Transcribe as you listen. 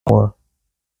One.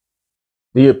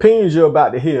 The opinions you're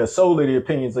about to hear are solely the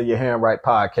opinions of your Handwrite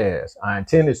podcast. Our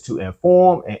intent is to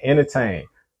inform and entertain,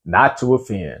 not to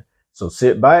offend. So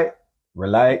sit back,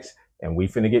 relax, and we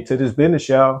finna get to this business,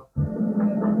 y'all.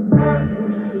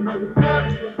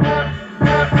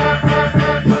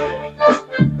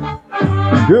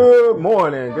 Good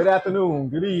morning, good afternoon,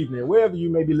 good evening, wherever you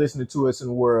may be listening to us in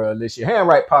the world. It's your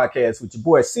Handwrite podcast with your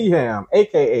boy C-Ham,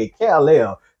 a.k.a.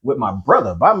 Kal-El, with my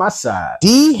brother by my side.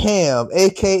 D-Ham,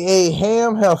 a.k.a.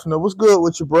 Ham Hefner. What's good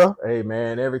with you, bro? Hey,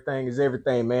 man, everything is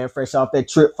everything, man. Fresh off that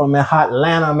trip from hot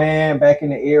Atlanta, man. Back in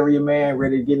the area, man.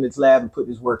 Ready to get in this lab and put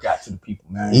this work out to the people,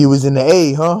 man. You was in the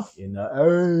A, huh? In the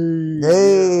A.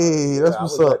 Hey, that's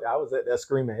what's up. I was at that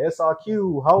screaming,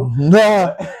 SRQ, ho.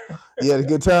 Nah. You had a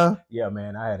good time? Yeah,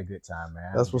 man, I had a good time,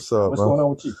 man. That's what's up, What's bro. going on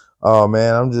with you? Oh,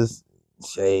 man, I'm just,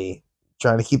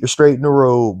 trying to keep it straight in the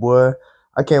road, boy.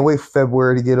 I can't wait for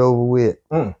February to get over with.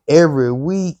 Every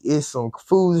week is some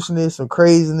foolishness, some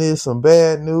craziness, some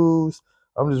bad news.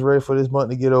 I'm just ready for this month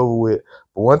to get over with.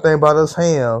 But one thing about us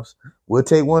hams, we'll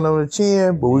take one on the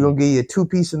chin, but we're going to give you a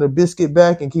 2-piece and a biscuit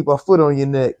back and keep our foot on your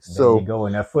neck. There you go,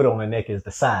 and that foot on the neck is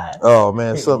the side. Oh,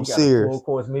 man, something serious. A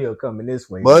full-course meal coming this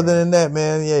way. But other than that,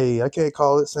 man, I can't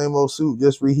call it same old soup,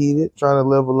 just reheat it, trying to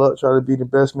level up, try to be the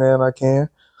best man I can.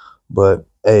 But,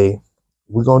 hey,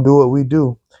 we're going to do what we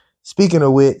do. Speaking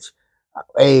of which,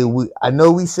 hey, I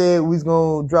know we said we was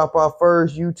going to drop our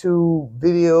first YouTube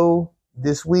video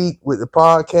this week with the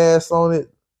podcast on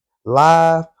it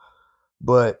live,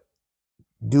 but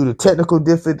due to technical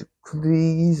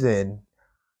difficulties and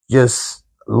just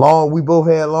we both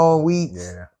had long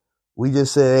weeks. Yeah. We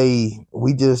just said, hey,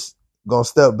 we just going to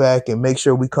step back and make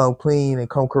sure we come clean and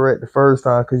come correct the first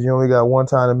time, because you only got one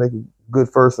time to make a good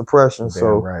first impression. Damn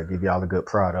so right, give y'all a good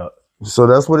product. So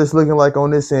that's what it's looking like on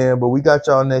this end, but we got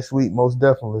y'all next week, most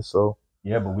definitely. So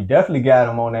yeah, but we definitely got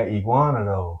them on that iguana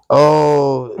though.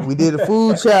 Oh, we did a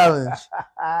food challenge.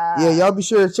 Yeah, y'all be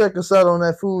sure to check us out on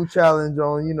that food challenge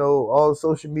on, all the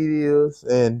social medias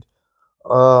and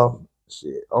on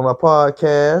our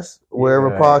podcast,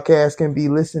 wherever podcasts can be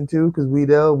listened to, because we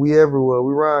there, we everywhere,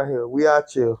 we around here, we out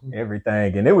here.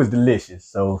 Everything, and it was delicious.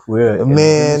 So it's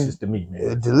delicious to me,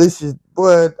 man. Delicious,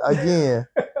 but again.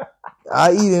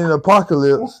 I eat in an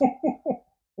apocalypse.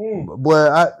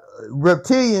 Boy,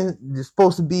 reptilian is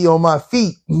supposed to be on my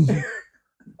feet.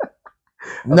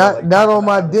 not on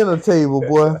my dinner table,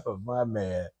 boy. My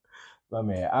man. All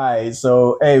right,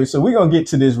 so we're gonna get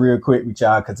to this real quick with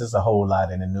y'all, because there's a whole lot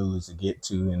in the news to get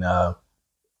to. And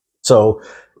so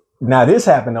now this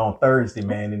happened on Thursday,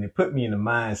 man, and it put me in the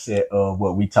mindset of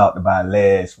what we talked about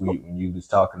last week when you was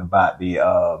talking about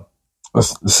the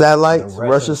satellites,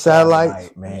 Russia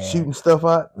satellites, man, shooting stuff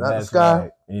out the sky.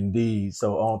 Right. Indeed.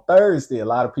 So on Thursday, a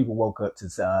lot of people woke up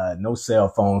to no cell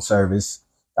phone service.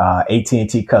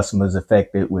 AT&T customers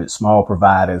affected with small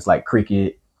providers like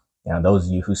Cricket. Those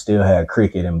of you who still have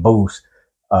Cricket and Boost,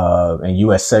 and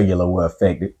US Cellular were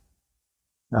affected.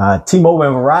 T-Mobile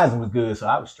and Verizon was good, so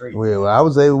I was straight. Well,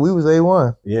 we was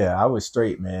A1. Yeah, I was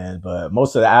straight, man. But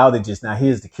most of the outages, now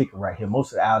here's the kicker right here.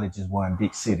 Most of the outages were in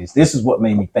big cities. This is what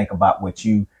made me think about what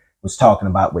you was talking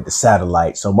about with the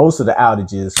satellite. So most of the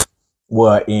outages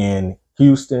were in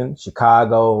Houston,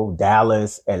 Chicago,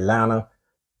 Dallas, Atlanta,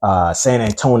 San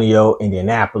Antonio,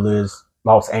 Indianapolis,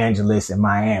 Los Angeles, and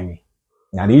Miami.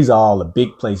 Now these are all the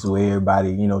big places where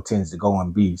everybody, tends to go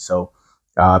and be. So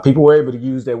people were able to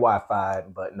use their Wi-Fi,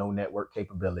 but no network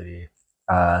capability.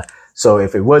 So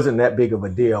if it wasn't that big of a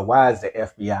deal, why is the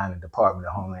FBI and the Department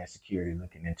of Homeland Security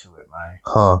looking into it,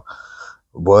 man?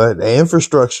 Boy, the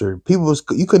infrastructure,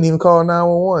 you couldn't even call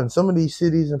 911. Some of these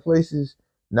cities and places,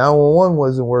 911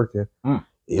 wasn't working.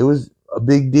 It was a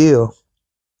big deal.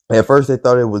 At first they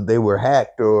thought they were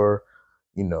hacked or,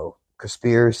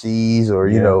 conspiracies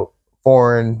or,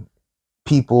 foreign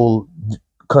people,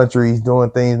 countries doing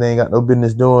things they ain't got no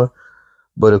business doing.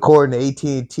 But according to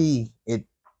AT&T,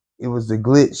 it was a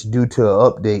glitch due to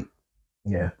an update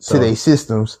to their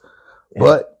systems. Yeah.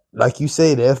 But like you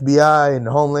say, the FBI and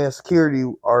the Homeland Security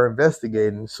are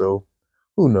investigating. So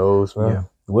who knows, man? Yeah.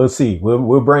 We'll see.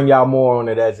 We'll bring y'all more on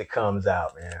it as it comes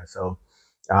out, man. So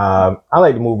I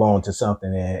like to move on to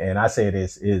something. And I say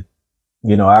this is,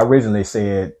 I originally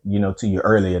said, to you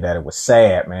earlier that it was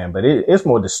sad, man, but it's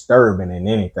more disturbing than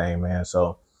anything, man.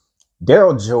 So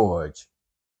Daryl George,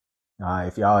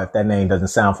 if that name doesn't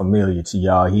sound familiar to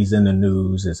y'all, he's in the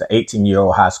news. He's an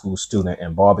 18-year-old high school student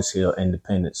in Barbers Hill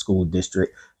Independent School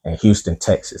District in Houston,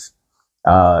 Texas.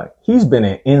 He's been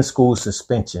in school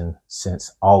suspension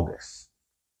since August.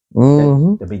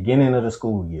 The beginning of the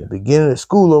school year. Beginning of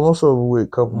school almost over with a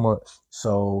couple months.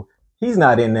 So he's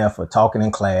not in there for talking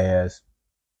in class,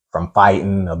 from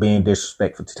fighting or being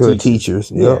disrespectful to teachers.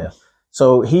 teachers. Yep. Yeah.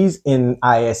 So he's in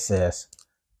ISS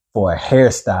for a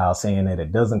hairstyle saying that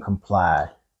it doesn't comply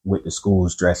with the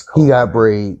school's dress code. He got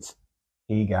braids.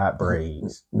 He got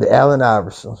braids. The Allen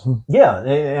Iverson. Yeah,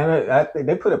 and I think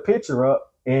they put a picture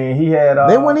up, and he had.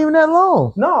 They weren't even that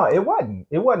long. No, it wasn't.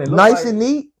 It wasn't. It nice and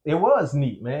neat. It was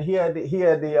neat, man. He had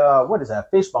the what is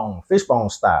that? Fishbone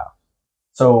style.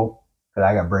 So, cause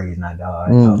I got braids now,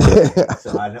 dog.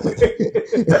 So I know.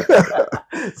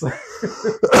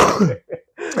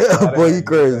 Boy, you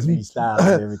crazy. Style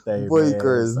and everything. Boy, you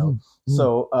crazy.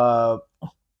 So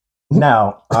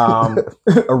now,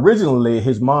 originally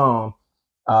his mom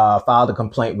filed a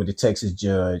complaint with the Texas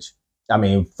judge. I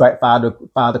mean, filed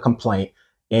a complaint,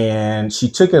 and she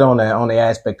took it on the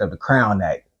aspect of the Crown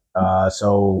Act.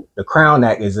 So the Crown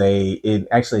Act it's an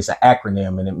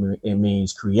acronym, and it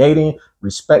means creating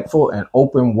respectful and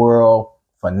open world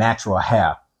for natural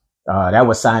hair. That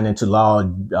was signed into law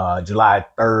July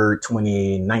 3rd,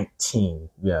 2019.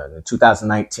 Yeah,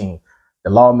 2019. The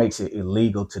law makes it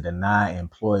illegal to deny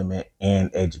employment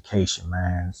and education,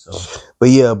 man. So,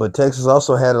 but Texas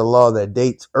also had a law that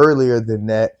dates earlier than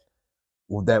that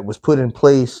was put in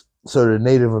place so the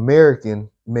Native American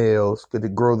males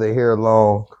could grow their hair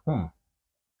long,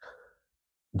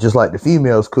 just like the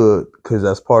females could, because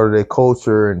that's part of their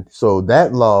culture. And so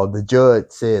that law, the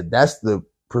judge said that's the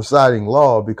presiding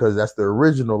law because that's the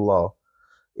original law.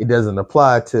 It doesn't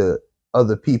apply to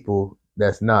other people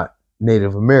that's not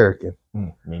Native American.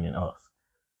 Meaning us.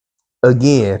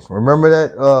 Again, remember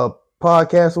that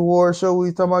podcast award show we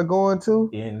was talking about going to?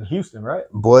 In Houston, right?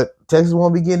 Boy, Texas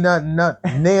won't be getting not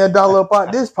near a dollar up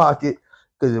out this pocket.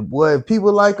 Because if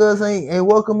people like us ain't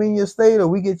welcome in your state or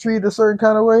we get treated a certain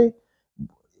kind of way,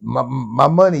 my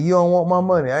money, you don't want my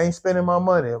money. I ain't spending my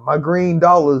money. My green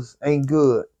dollars ain't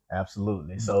good.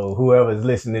 Absolutely. So whoever's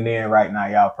listening in right now,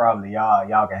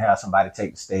 y'all can have somebody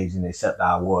take the stage and accept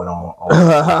our award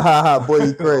on boy,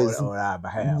 you crazy. on our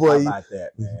behalf. Boy, how about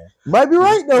that, man? Might be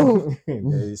right though.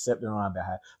 They accept it on our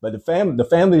behalf. But the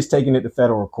family is taking it to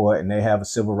federal court, and they have a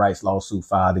civil rights lawsuit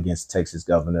filed against Texas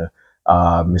Governor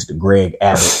Mr. Greg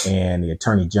Abbott and the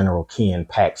Attorney General Ken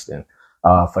Paxton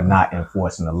for not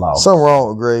enforcing the law. Something wrong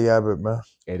with Greg Abbott, man.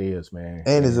 It is, man.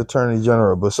 And his Attorney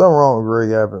General, but something wrong with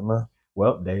Greg Abbott, man.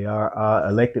 Well, they are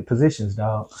elected positions,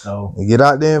 dog. So get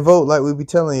out there and vote like we be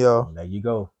telling y'all. There you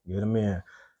go. Get them in.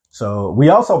 So we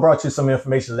also brought you some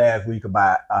information last week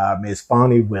about Miss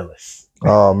Fonnie Willis.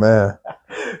 Oh, man.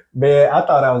 Man, I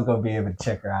thought I was going to be able to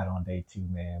check her out on day 2,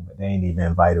 man. But they ain't even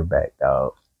invite her back,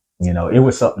 dog. You know, it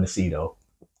was something to see, though.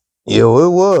 Yo, it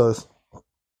was.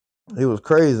 It was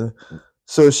crazy.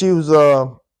 So she was,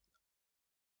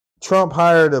 Trump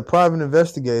hired a private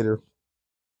investigator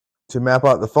to map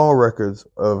out the phone records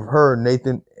of her,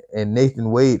 Nathan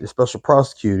Wade, the special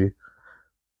prosecutor,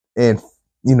 and,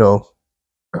 you know,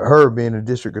 her being a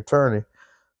district attorney.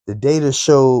 The data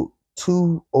showed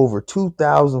over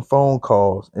 2,000 phone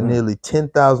calls and nearly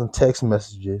 10,000 text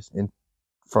messages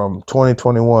from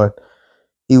 2021.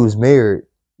 He was married,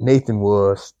 Nathan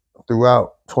was,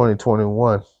 throughout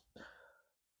 2021.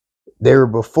 They were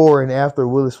before and after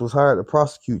Willis was hired to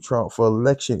prosecute Trump for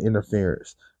election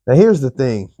interference. Now, here's the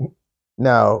thing.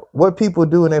 Now, what people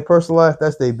do in their personal life,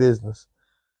 that's their business.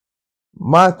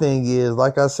 My thing is,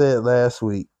 like I said last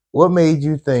week, what made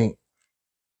you think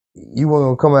you weren't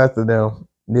going to come after them,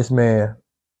 this man,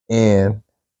 and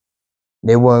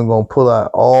they weren't going to pull out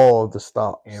all the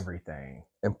stops? Everything.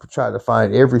 And try to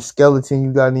find every skeleton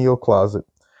you got in your closet.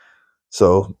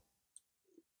 So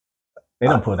they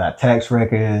don't put out tax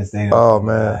records. They don't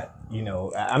man. You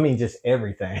know, I mean, just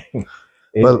everything.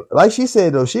 But like she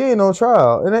said, though, she ain't on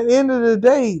trial. And at the end of the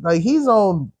day, like, he's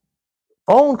on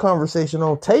phone conversation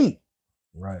on tape.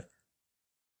 Right.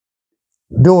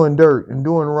 Doing dirt and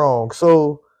doing wrong.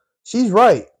 So she's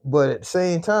right. But at the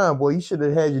same time, boy, you should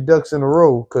have had your ducks in a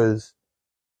row because,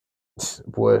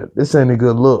 boy, this ain't a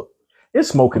good look. It's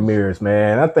smoke and mirrors,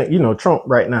 man. I think, you know, Trump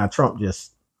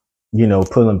just, you know,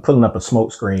 pulling up a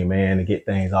smoke screen, man, to get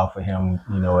things off of him,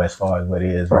 you know, as far as what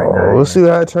it is right now. We'll see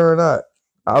how it turn out.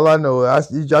 All I know, I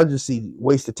just see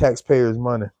wasted taxpayers'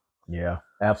 money. Yeah,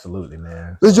 absolutely,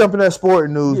 man. Let's jump in that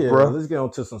sporting news, bro. Let's get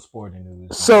on to some sporting news.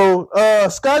 Man. So,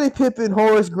 Scottie Pippen,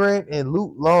 Horace Grant, and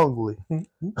Luke Longley,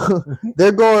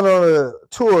 they're going on a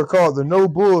tour called the No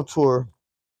Bull Tour.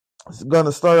 It's going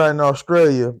to start out in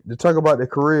Australia to talk about their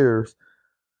careers.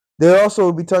 They'll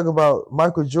also be talking about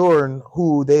Michael Jordan,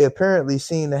 who they apparently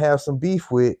seem to have some beef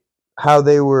with, how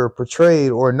they were portrayed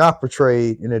or not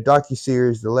portrayed in a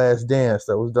docuseries, The Last Dance,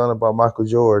 that was done about Michael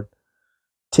Jordan.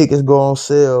 Tickets go on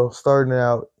sale starting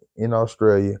out in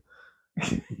Australia.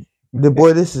 The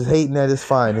boy, this is hating at its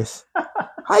finest.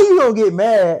 How you gonna get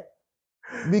mad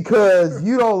because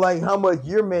you don't like how much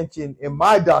you're mentioned in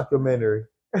my documentary?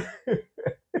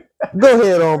 Go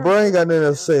ahead on, bro. I ain't got nothing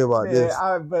else to say about this.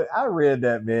 But I read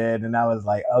that, man, and I was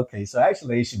like, okay, so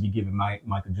actually they should be giving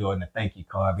Michael Jordan a thank you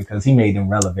card because he made them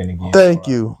relevant again. Thank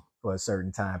you. For a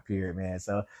certain time period, man.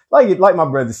 So like my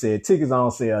brother said, tickets are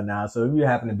on sale now. So if you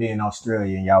happen to be in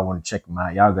Australia and y'all want to check them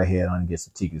out, y'all go ahead on and get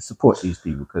some tickets. Support these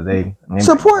people because they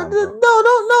support.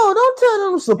 Don't tell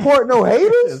them to support no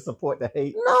haters. Support the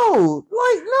hate. No.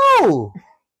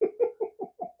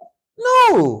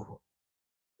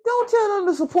 Don't tell them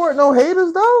to support no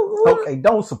haters, though. Okay,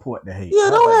 don't support the hate. Yeah,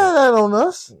 don't have that on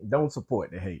us. Don't support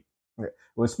the hate.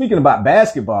 Well, speaking about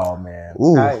basketball, man.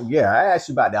 I asked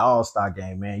you about the All-Star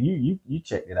game, man. You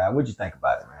checked it out. What'd you think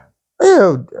about it, man?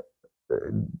 Yeah,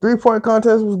 3-point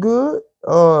contest was good.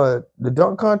 The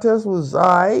dunk contest was all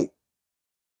right.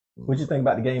 What'd you think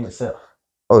about the game itself?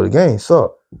 Oh, the game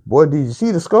sucked. Boy, did you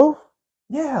see the score?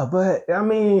 Yeah, but I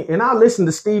mean, and I listened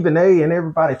to Stephen A. and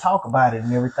everybody talk about it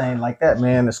and everything like that,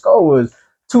 man. The score was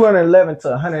 211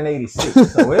 to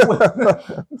 186. So it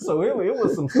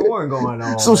was some scoring going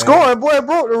on. Some scoring, boy, it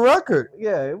broke the record.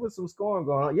 Yeah, it was some scoring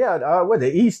going on. Yeah,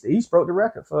 the East broke the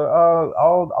record for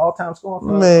all time scoring.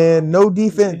 For, man, no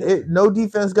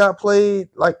defense got played.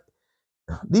 Like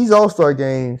these All-Star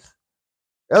games,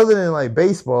 other than like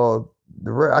baseball,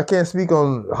 I can't speak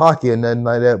on hockey or nothing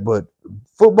like that, but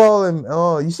football and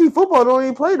you see football don't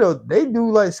even play though. They do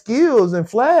like skills and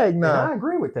flag now. And I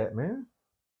agree with that, man.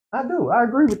 I do. I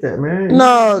agree with that, man.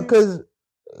 No, because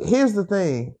here's the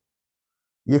thing.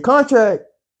 Your contract,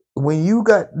 when you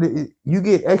get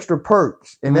extra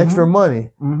perks and extra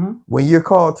money when you're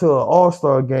called to an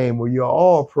All-Star game or you're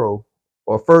All-Pro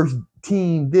or first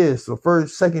team this or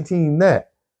second team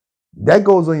that. That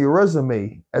goes on your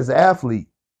resume as an athlete,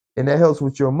 and that helps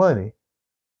with your money.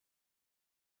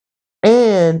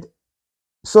 And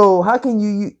so how can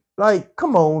you, like,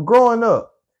 come on, growing up,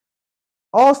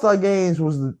 All-Star games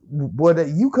was what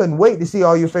you couldn't wait to see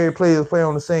all your favorite players play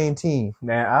on the same team.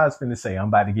 Now, I was finna say, I'm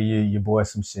about to give your boy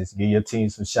some shits, give your team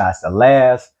some shots. The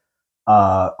last,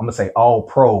 I'm gonna say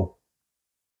All-Pro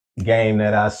game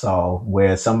that I saw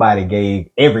where somebody gave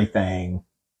everything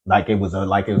like it was a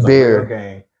real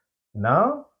game.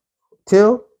 No?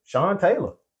 Till? Sean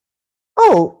Taylor.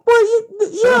 Oh, boy,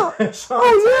 yeah.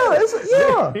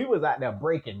 Yeah. He was out there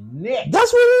breaking necks.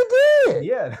 That's what he did.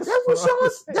 Yeah. That's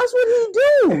what he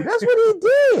do. That's what he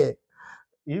did.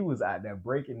 He was out there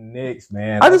breaking necks,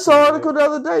 man. I just saw an article the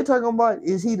other day talking about,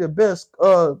 is he the best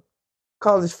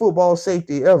college football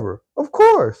safety ever? Of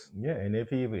course. Yeah, and if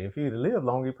he'd lived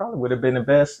long, he probably would have been the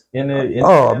best in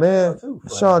the man, too,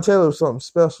 Sean Taylor was something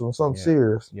special, something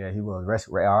serious. Yeah, he was.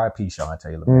 R.I.P. Sean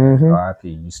Taylor. R.I.P.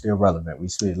 You still relevant.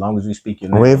 As long as we speak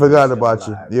your name. We ain't forgot about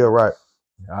you. Yeah, right.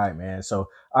 All right, man. So,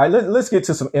 all right, let's get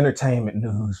to some entertainment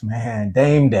news, man.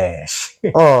 Dame Dash.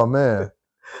 Oh man.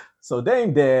 So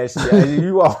Dame Dash,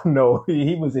 you all know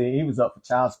he was up for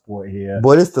child support here.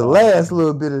 But it's the last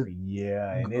little bit of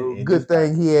and good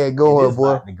thing he had going,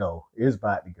 boy. It's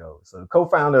about to go. So the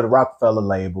co-founder of the Rockefeller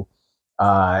label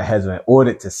has been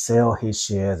ordered to sell his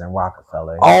shares in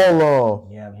Rockefeller. All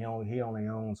of. Yeah, he only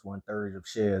owns 1/3 of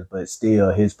shares, but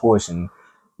still his portion,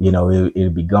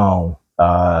 it'll be gone.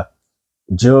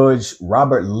 Judge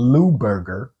Robert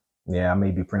Leuberger, I may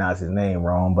be pronouncing his name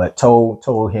wrong, but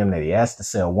told him that he has to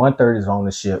sell 1/3 of his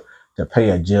ownership to pay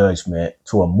a judgment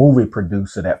to a movie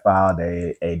producer that filed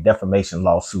a defamation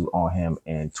lawsuit on him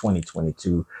in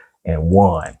 2022 and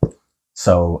won.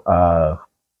 So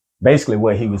basically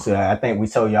what he was, I think we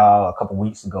told y'all a couple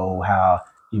weeks ago how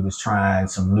he was trying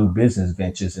some new business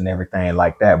ventures and everything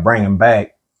like that. Bringing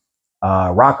back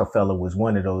Rockefeller was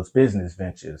one of those business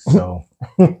ventures. So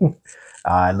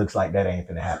it looks like that ain't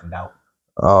gonna happen now.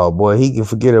 Oh boy, he can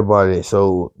forget about it.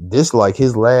 So this like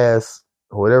his last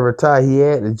whatever tie he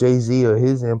had to Jay-Z or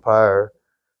his empire,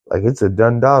 like it's a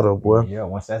done daughter, boy. Yeah,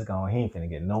 once that's gone, he ain't finna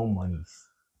get no monies.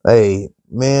 Hey,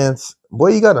 man,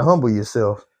 boy, you gotta humble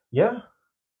yourself. Yeah.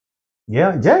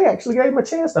 Jay actually gave him a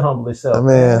chance to humble himself,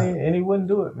 man, and he wouldn't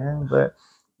do it, man. But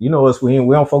you know us, we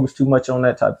don't focus too much on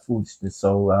that type of foolishness.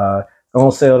 So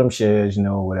don't sell them shares,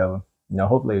 whatever.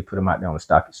 Hopefully they put them out there on the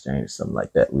stock exchange or something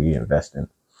like that where you invest in.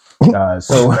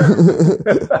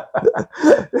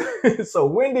 So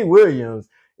Wendy Williams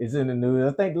is in the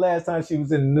news. I think last time she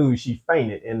was in the news, she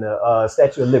fainted in the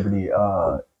Statue of Liberty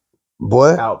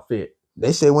outfit.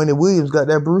 They say Wendy Williams got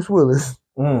that Bruce Willis.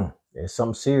 It's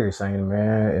something serious, ain't it,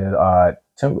 man?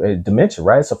 Dementia,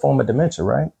 right? It's a form of dementia,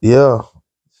 right? Yeah.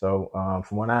 So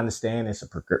from what I understand, it's a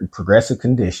progressive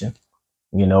condition.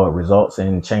 You know, it results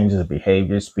in changes of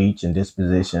behavior, speech, and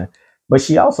disposition. But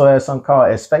she also has something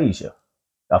called aphasia,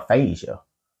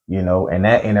 you know, and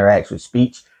that interacts with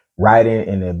speech, writing,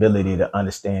 and the ability to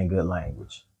understand good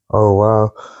language. Oh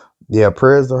wow. Yeah,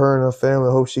 prayers to her and her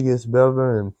family. Hope she gets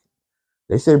better. And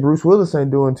they say Bruce Willis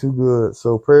ain't doing too good,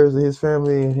 so prayers to his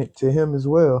family and to him as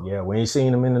well. Yeah, we ain't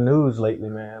seen him in the news lately,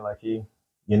 man. Like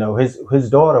his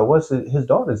daughter. His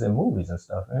daughter's in movies and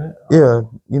stuff, ain't it? Yeah,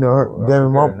 you know her, Demi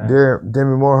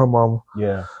Moore, her mama.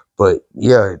 Yeah, but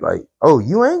yeah, like, oh,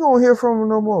 you ain't gonna hear from him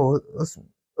no more. Let's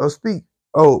speak.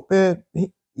 Oh man,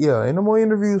 ain't no more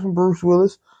interviews from Bruce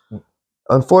Willis,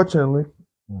 unfortunately.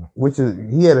 Which is,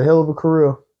 he had a hell of a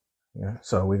career. Yeah,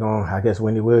 so I guess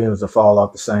Wendy Williams will fall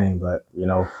off the same, but you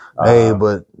know.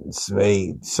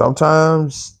 Hey,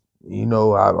 sometimes, you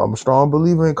know, I'm a strong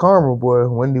believer in karma, boy.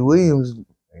 Wendy Williams.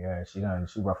 Yeah, she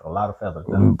ruffled a lot of feathers.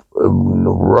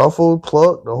 Ruffled,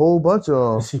 plucked, a whole bunch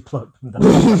of them. She plucked them down.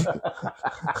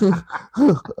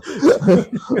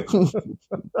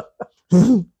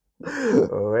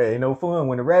 Oh, it ain't no fun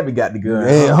when the rabbit got the gun.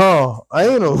 Ain't no.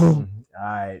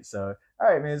 All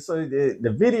right, man. So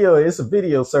the video, it's a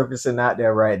video surfacing out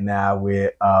there right now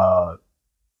with my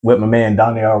man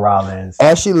Donnell Rollins,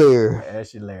 Ashley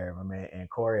Larry, my man, and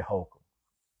Corey Holcomb.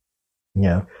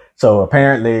 Yeah. So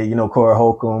apparently, you know, Corey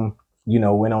Holcomb, you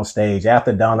know, went on stage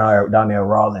after Donnell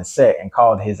Rollins set and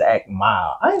called his act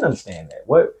mild. I didn't understand that.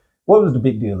 What was the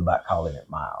big deal about calling it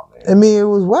mild, man? I mean, it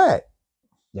was whack.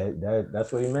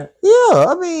 That's what he meant? Yeah.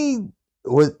 I mean,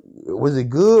 was it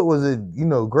good? Was it, you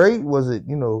know, great? Was it,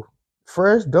 you know,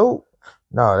 fresh, dope?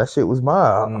 No, that shit was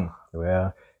mild.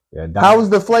 Well, yeah. How was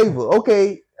the flavor?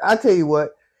 Okay, I tell you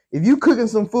what. If you cooking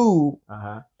some food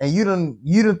and you done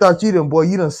thought you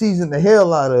done seasoned the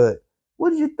hell out of it, what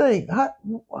did you think? How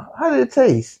did it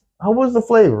taste? How was the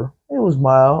flavor? It was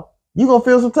mild. You gonna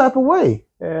feel some type of way.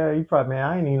 Yeah, you probably, man,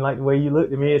 I ain't even like the way you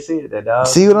looked at me and said that, dog.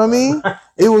 See what I mean?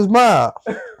 It was mild.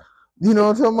 You know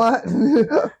what I'm talking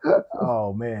about?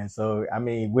 Oh man. So I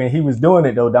mean, when he was doing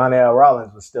it though, Donnell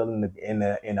Rollins was still in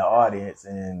the audience,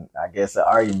 and I guess an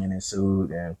argument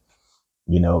ensued, and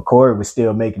you know, Corey was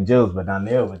still making jokes, but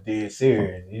Donnell was dead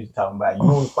serious. He was talking about, you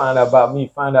want to find out about me?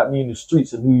 Find out me in the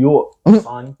streets of New York,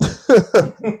 son.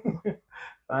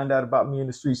 Find out about me in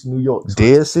the streets of New York. Son.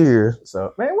 Dead serious.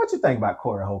 So, man, what you think about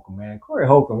Corey Holcomb, man? Corey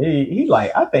Holcomb, he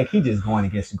like, I think he just going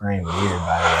against the grain with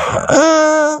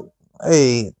everybody.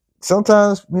 Hey,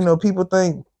 sometimes, you know, people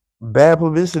think bad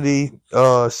publicity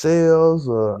sells.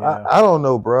 I don't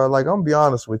know, bro. Like, I'm gonna be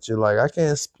honest with you. Like, I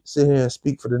can't sit here and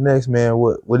speak for the next man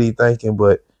what he thinking,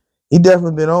 but he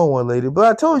definitely been on one lately. But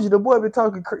I told you, the boy been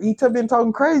talking. He been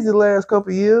talking crazy the last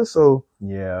couple of years. So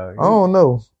yeah, I don't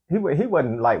know. He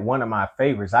wasn't like one of my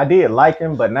favorites. I did like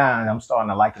him, but now I'm starting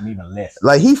to like him even less.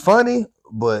 Like, he funny,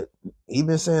 but he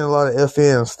been saying a lot of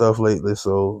FN stuff lately.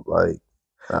 So like.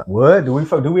 What do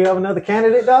we have another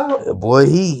candidate, dog? Boy,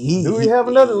 do we have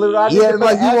another little? He acted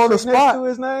like he on the spot. To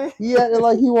his name. He acted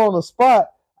like he on the spot.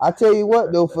 I tell you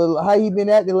what though, for how he been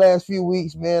at the last few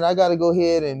weeks, man, I gotta go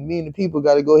ahead and me and the people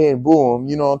gotta go ahead and boo him.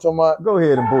 You know what I'm talking about? Go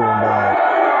ahead and boo him, dog.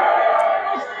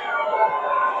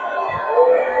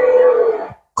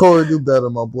 Corey, do better,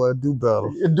 my boy. Do better.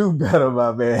 Do better,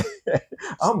 my man.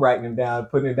 I'm writing him down,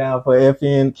 putting it down for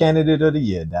FN Candidate of the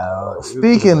Year, dog.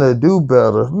 Speaking of do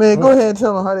better, man, go ahead and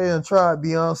tell them how they done tried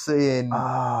Beyonce and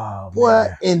boy,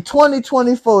 in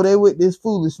 2024 they with this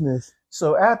foolishness.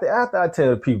 So after I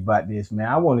tell people about this, man,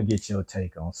 I want to get your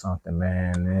take on something,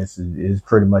 man. This is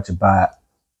pretty much about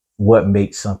what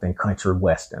makes something country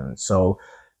western. So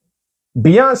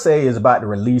Beyonce is about to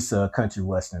release a country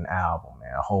western album,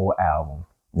 man, a whole album.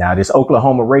 Now, this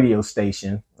Oklahoma radio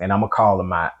station, and I'm going to call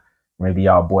them out. Maybe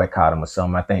y'all boycott them or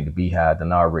something. I think the Beehive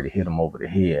done already hit them over the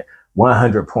head.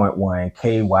 100.1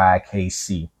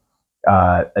 KYKC.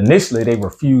 Initially, they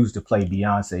refused to play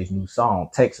Beyonce's new song,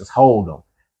 Texas Hold'em.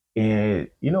 And,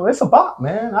 you know, it's a bop,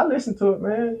 man. I listen to it,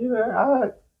 man. You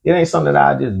know, it ain't something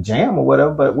that I just jam or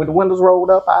whatever, but with the windows rolled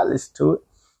up, I listen to it.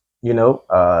 You know,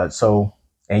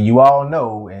 and you all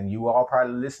know, and you all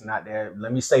probably listen out there.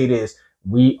 Let me say this.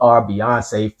 We are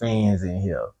Beyonce fans in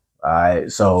here. All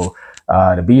right. So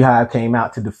the Beehive came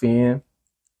out to defend.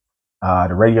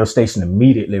 The radio station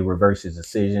immediately reversed his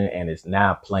decision and is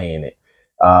now playing it.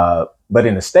 But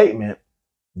in a statement,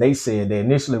 they said they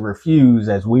initially refused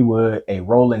as we would a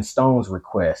Rolling Stones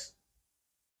request.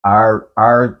 Our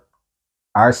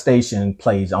station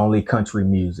plays only country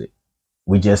music.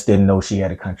 We just didn't know she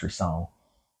had a country song.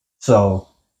 So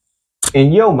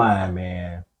in your mind,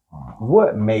 man,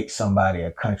 what makes somebody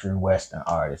a country western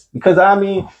artist? Because I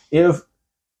mean, if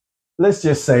let's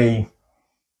just say,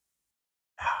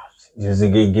 just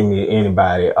give me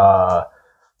anybody,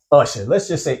 Usher, let's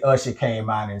just say Usher came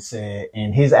out and said,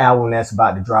 in his album that's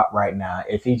about to drop right now,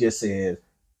 if he just says,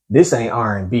 this ain't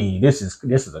R&B, this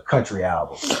is a country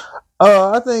album.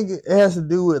 I think it has to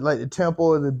do with like the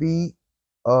tempo of the beat,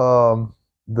 the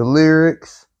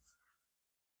lyrics,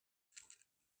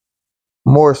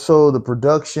 more so the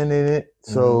production in it.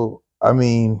 Mm-hmm. So, I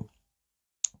mean,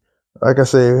 like I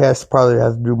said, it probably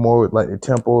has to do more with like the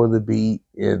tempo of the beat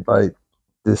and like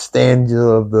the stanza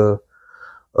of the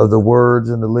words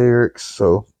and the lyrics.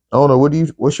 So I don't know.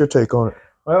 What's your take on it?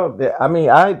 Well, I mean,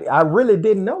 I really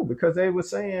didn't know because they were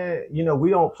saying, we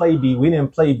didn't play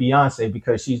Beyonce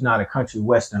because she's not a country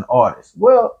western artist.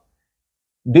 Well,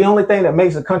 the only thing that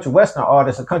makes a country western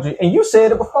artist a country, and you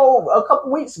said it before a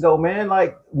couple weeks ago, man,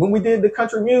 like when we did the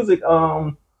country music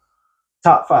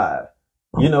top 5.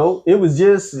 It was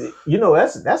just,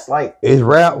 that's like it's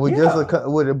rap with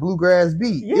with a bluegrass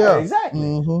beat. Yeah, exactly.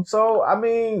 Mm-hmm. So I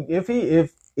mean,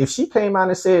 if she came out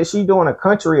and said she doing a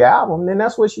country album, then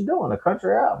that's what she's doing, a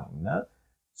country album.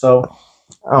 So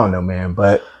I don't know, man.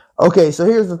 But okay, so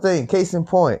here's the thing. Case in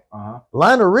point,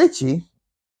 Lionel Richie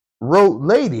wrote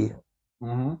 "Lady"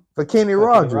 for Kenny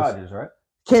Rogers. Kenny Rogers, right?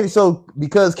 So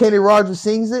because Kenny Rogers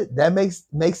sings it, that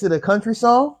makes it a country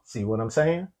song. See what I'm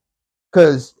saying?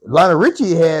 Because Lionel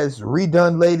Richie has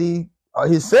redone "Lady"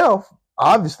 himself,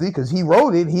 obviously, because he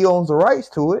wrote it, he owns the rights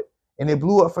to it, and it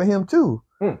blew up for him too.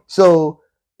 So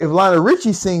if Lionel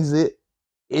Richie sings it,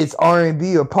 it's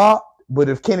R&B or pop. But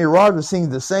if Kenny Rogers sings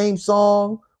the same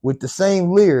song with the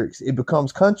same lyrics, it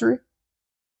becomes country.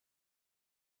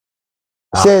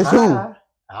 Says who?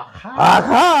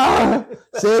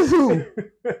 Says who?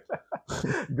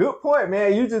 Good point,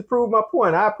 man. You just proved my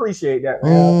point. I appreciate that,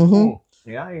 man. Mm-hmm.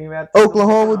 Yeah, I ain't even have to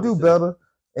Oklahoma do better.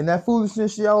 And that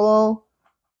foolishness y'all on,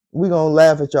 we gonna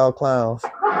laugh at y'all clowns.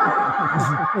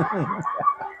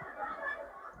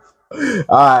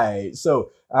 All right.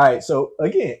 So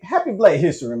again, happy Black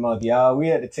History Month, y'all. We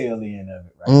at the tail end of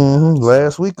it right now.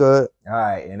 Last week. All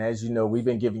right. And as you know, we've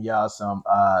been giving y'all some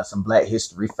Black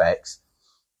History facts.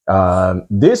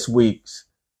 This week's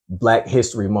Black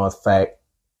History Month fact,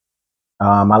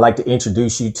 I'd like to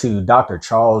introduce you to Dr.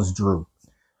 Charles Drew.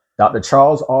 Dr.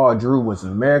 Charles R. Drew was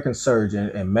an American surgeon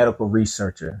and medical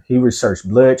researcher. He researched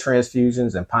blood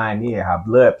transfusions and pioneered how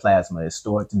blood plasma is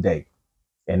stored today.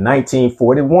 In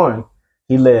 1941,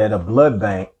 he led a blood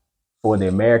bank for the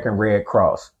American Red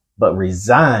Cross, but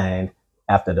resigned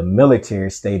after the military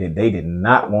stated they did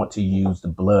not want to use the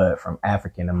blood from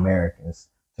African Americans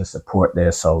to support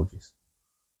their soldiers.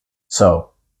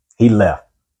 So he left.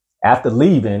 After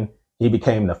leaving, he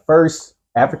became the first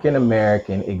African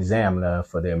American examiner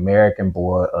for the American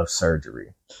Board of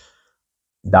Surgery.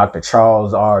 Dr.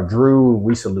 Charles R. Drew,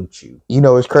 we salute you. You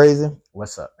know, it's crazy.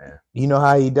 What's up, man? You know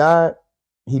how he died?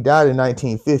 He died in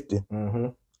 1950. Mm-hmm.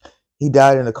 He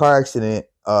died in a car accident.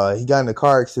 He got in a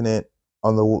car accident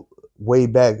on the way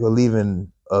back,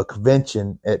 leaving a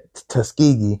convention at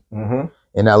Tuskegee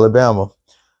in Alabama.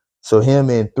 So him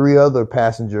and 3 other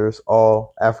passengers,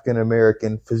 all African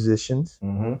American physicians,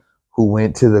 who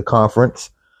went to the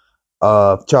conference.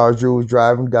 Charles Drew was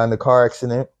driving, got in a car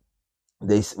accident.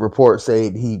 They reports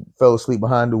say he fell asleep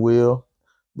behind the wheel.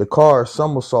 The car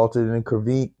somersaulted and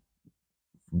curved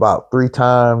about 3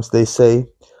 times, they say.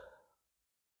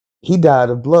 He died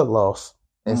of blood loss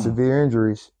and severe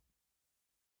injuries.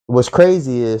 What's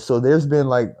crazy is, so there's been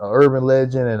like an urban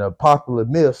legend and a popular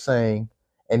myth saying,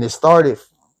 and it started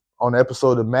on an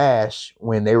episode of MASH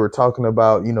when they were talking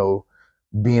about,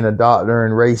 being a doctor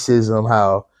and racism,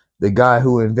 how the guy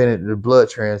who invented the blood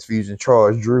transfusion,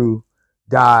 Charles Drew,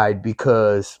 died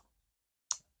because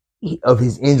of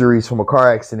his injuries from a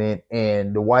car accident,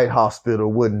 and the white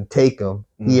hospital wouldn't take him.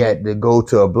 He had to go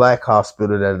to a black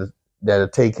hospital that'll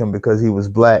take him because he was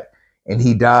black, and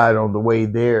he died on the way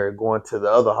there going to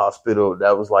the other hospital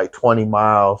that was like 20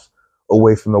 miles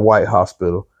away from the white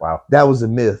hospital. Wow. That was a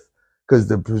myth, because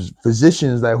the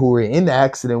physicians who were in the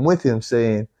accident with him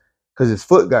saying, because his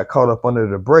foot got caught up under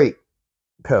the brake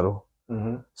pedal.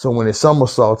 So when it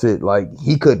somersaulted, like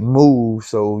he couldn't move.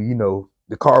 So,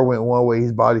 the car went one way,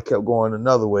 his body kept going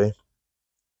another way.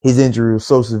 His injury was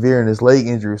so severe and his leg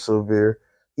injury was so severe,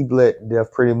 he bled to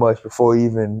death pretty much before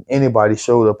even anybody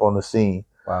showed up on the scene.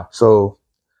 Wow. So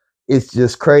it's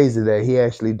just crazy that he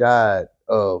actually died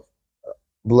of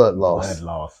blood loss. Blood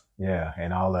loss. Yeah.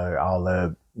 And all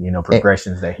the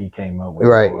progressions that he came up with.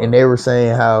 Right. And they were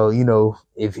saying how,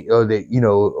 if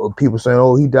people saying,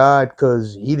 oh, he died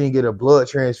because he didn't get a blood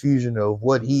transfusion of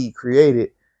what he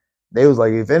created. They was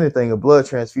like, if anything, a blood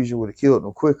transfusion would have killed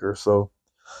him quicker. So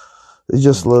It's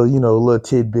just a little, a little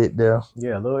tidbit there.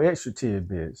 Yeah, a little extra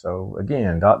tidbit. So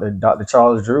again, Dr.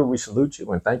 Charles Drew, we salute you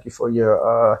and thank you for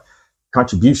your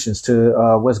contributions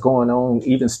to what's going on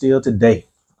even still today.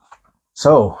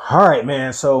 So, all right,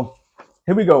 man. So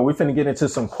here we go. We're finna get into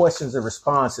some questions and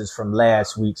responses from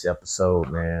last week's episode,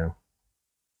 man.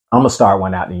 I'm gonna start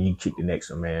one out and you kick the next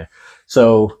one, man.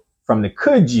 So from the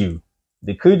could you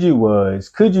was,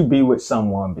 could you be with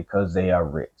someone because they are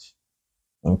rich?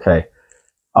 Okay.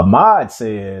 Ahmad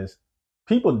says,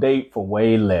 people date for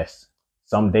way less.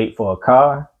 Some date for a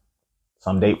car,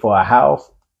 some date for a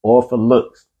house, or for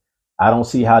looks. I don't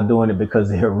see how doing it because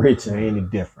they're rich are any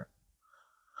different.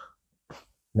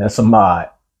 That's Ahmad.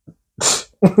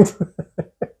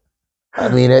 I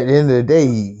mean, at the end of the day,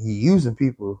 he using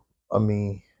people. I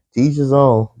mean, to each his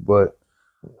own. But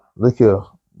look here,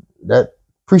 that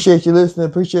appreciate you listening,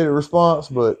 appreciate the response,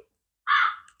 but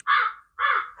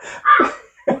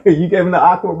you gave him the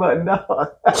awkward button,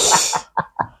 dog.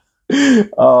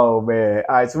 Oh man!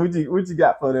 All right, so what you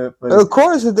got for the? Of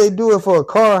course, if they do it for a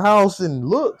car, house, and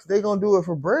looks, they gonna do it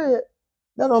for bread.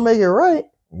 That don't make it right.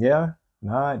 Yeah,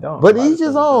 no, I don't. But each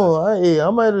his own.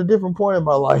 I'm at a different point in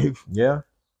my life. Yeah,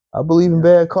 I believe in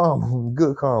bad karma,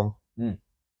 good karma. All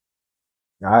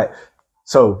right.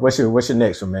 So what's your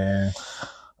next one, man?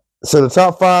 So the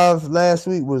top 5 last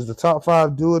week was the top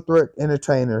 5 dual threat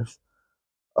entertainers.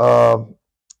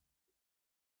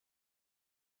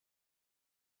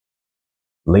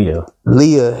 Leah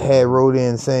had wrote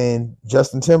in saying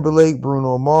Justin Timberlake,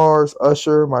 Bruno Mars,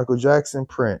 Usher, Michael Jackson,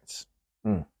 Prince.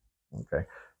 Okay.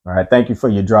 All right. Thank you for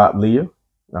your drop, Leah.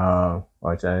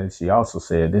 She also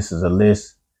said this is a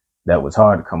list that was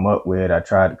hard to come up with. I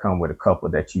tried to come with a couple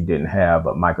that you didn't have,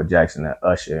 but Michael Jackson and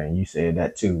Usher, and you said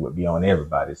that too would be on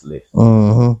everybody's list.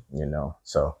 Mm-hmm.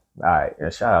 So all right.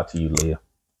 Shout out to you, Leah.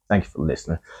 Thank you for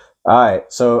listening. All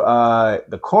right. So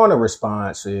the corner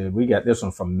response, we got this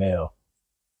one from Mel.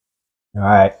 All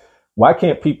right. Why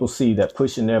can't people see that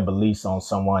pushing their beliefs on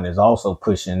someone is also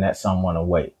pushing that someone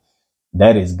away?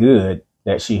 That is good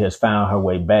that she has found her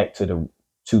way back to the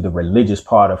religious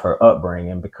part of her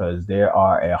upbringing, because there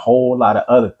are a whole lot of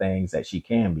other things that she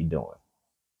can be doing.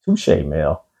 Touche,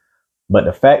 Mel. But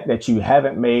the fact that you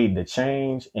haven't made the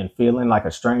change and feeling like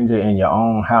a stranger in your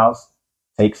own house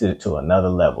takes it to another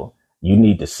level. You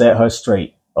need to set her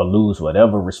straight or lose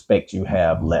whatever respect you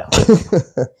have left.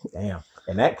 Damn.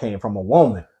 And that came from a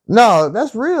woman. No,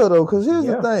 that's real though, because here's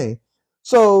the thing.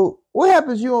 So what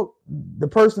happens? The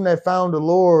person that found the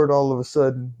Lord all of a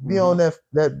sudden be on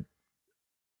that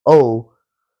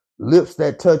lips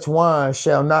that touch wine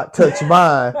shall not touch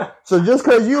mine. So just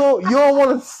because you don't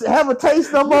want to have a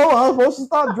taste no more, I'm supposed to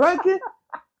stop drinking?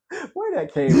 Where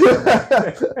that came from?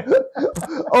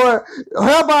 Or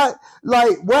how about,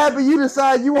 like, what happened? You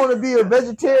decide you want to be a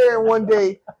vegetarian one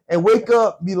day and wake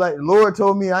up, be like, the Lord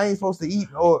told me I ain't supposed to eat,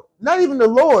 or not even the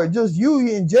Lord, just you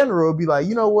in general, be like,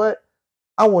 you know what?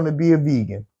 I want to be a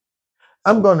vegan.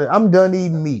 I'm done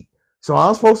eating meat. So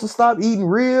I'm supposed to stop eating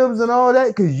ribs and all that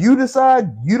because you decide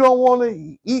you don't want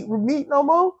to eat meat no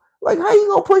more? Like, how you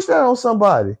going to push that on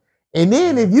somebody? And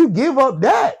then if you give up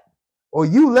that, or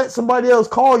you let somebody else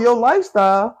call your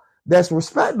lifestyle that's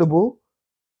respectable,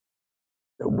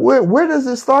 where does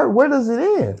it start? Where does it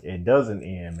end? It doesn't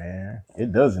end, man.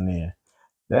 It doesn't end.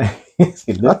 I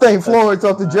think Florence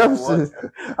off the Jeffersons.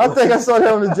 I think I saw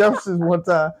that on the Jeffersons one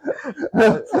time.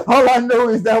 All I know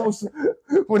is that was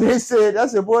when they said, I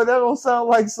said, boy, that don't sound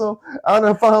like some I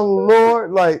done found the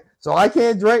Lord. Like, so I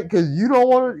can't drink because you don't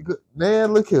want to.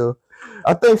 Man, look here.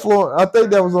 I think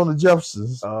that was on the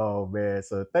Jeffersons. Oh man!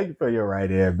 So thank you for your right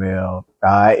there, Mel.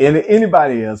 And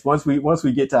anybody else? Once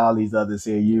we get to all these others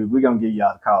here, we're gonna give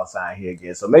y'all the call sign here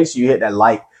again. So make sure you hit that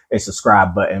like and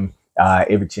subscribe button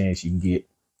every chance you can get.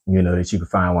 That you can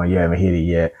find one. You haven't hit it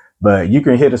yet, but you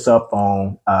can hit us up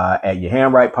on at your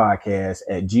handwrite podcast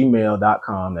at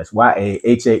gmail.com. That's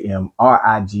YAHAMRIGHT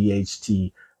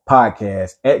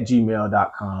podcast at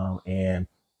gmail.com. And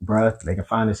bruh, they can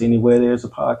find us anywhere there's a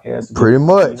podcast. Pretty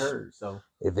much. So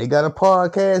if they got a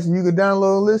podcast and you can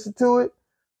download and listen to it,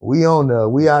 we on there.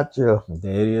 We out there.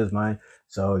 There it is, man.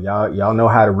 So y'all know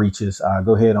how to reach us.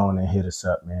 Go ahead on and hit us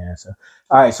up, man. So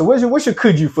all right. So what's your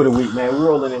could you for the week, man? We're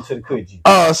rolling into the could you.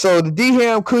 So the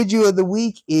D-Ham could you of the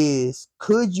week is,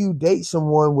 could you date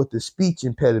someone with a speech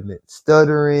impediment,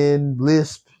 stuttering,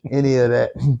 lisp, any of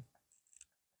that?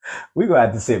 We gonna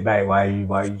have to sit back while you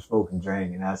smoke and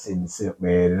drink, and I sit and sip,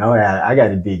 man. And I got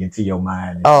to dig into your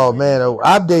mind. Oh man,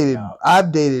 I've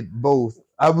dated both.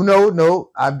 I've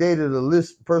dated a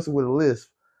person with a lisp.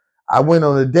 I went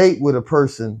on a date with a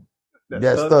person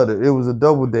that stuttered. It was a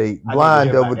double date,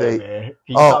 blind double date. Man. Can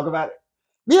you talk about it?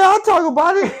 Yeah, I'll talk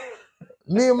about it.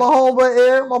 Me and my homeboy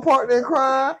Eric, my partner in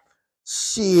crime.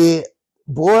 Shit,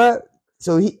 boy.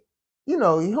 So he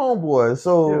homeboy.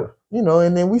 So,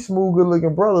 and then we smooth, good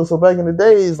looking brothers. So back in the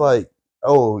days, like,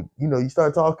 oh, you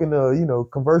start talking to,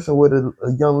 conversing with a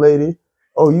young lady.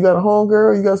 Oh, you got a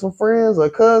homegirl? You got some friends or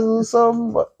cousins or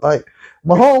something? Like,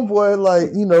 my homeboy,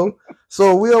 like,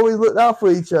 so we always looked out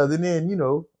for each other. And then,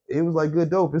 it was like good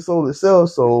dope. It sold itself.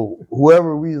 So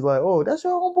whoever we was like, oh, that's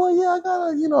your homeboy? Yeah, I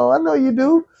gotta, I know you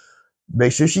do.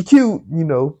 Make sure she cute,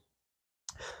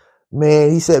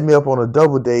 Man, he set me up on a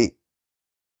double date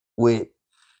with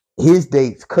his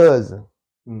date's cousin.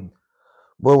 Mm.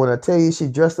 But when I tell you she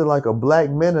dressed it like a black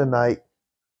Mennonite,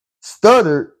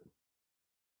 stuttered,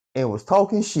 and was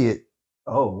talking shit.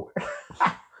 Oh.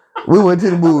 We went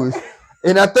to the movies.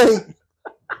 And I think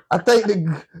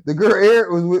the girl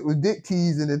Eric was with dick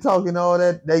teasing and talking all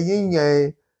that yin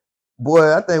yang.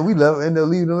 Boy, I think we ended up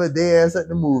leaving them at their ass at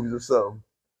the movies or something.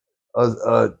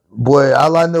 Boy,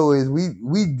 all I know is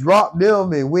we dropped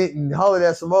them and went and hollered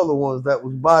at some other ones that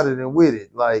was bothered and with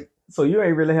it. Like, so you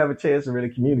ain't really have a chance to really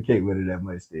communicate with her that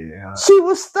much then, huh? She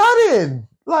was studying.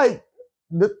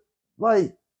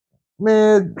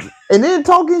 Man, and then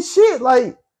talking shit.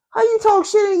 Like, how you talk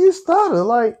shit and you stutter?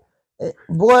 Like,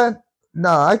 boy,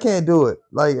 nah, I can't do it.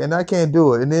 Like, and I can't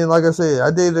do it. And then, like I said, I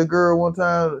dated a girl one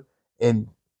time and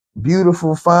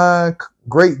beautiful, fine,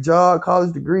 great job,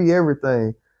 college degree,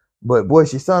 everything. But boy,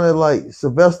 she sounded like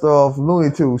Sylvester off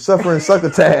Looney Tunes, suffering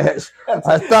succotash. I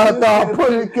thought I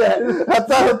put a cat. I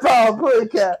thought I put a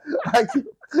cat.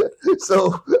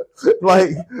 So,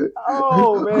 like,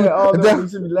 oh man, all that you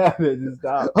should be laughing at this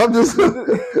stop. I'm just how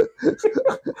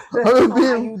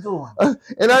you doing?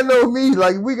 And I know me,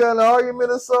 like, we got an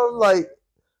argument or something, like,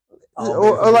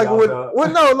 or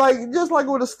like just like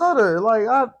with a stutter, like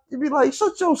you'd be like,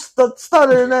 shut your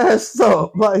stuttering ass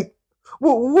up, like,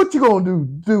 what you gonna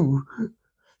do?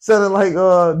 Sounding like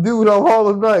dude on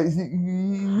Harlem Nights.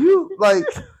 You like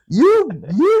you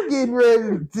getting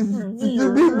ready to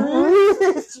be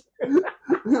rich.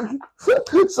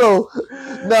 So,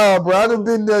 nah, bro, I done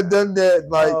been there, done that.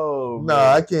 Like,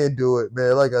 I can't do it,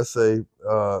 man. Like I say,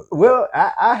 well,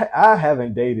 I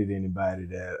haven't dated anybody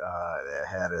that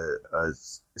had a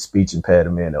speech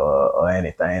impediment or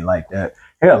anything like that.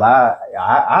 Hell,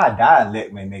 I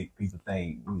dialect may make people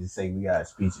think we just say we got a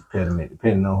speech impediment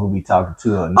depending on who we talking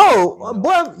to. Or not,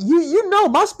 boy, you know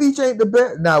my speech ain't the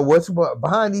best. Now, what's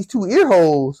behind these two ear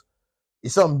holes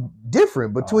is something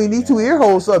different. Between these two ear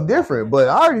holes, something different. But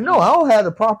I already know I don't have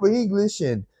the proper English,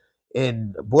 and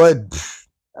boy,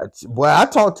 I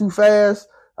talk too fast.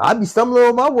 I be stumbling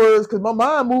on my words because my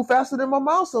mind move faster than my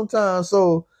mouth sometimes.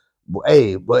 So,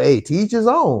 hey, teach his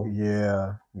own.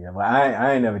 Yeah. But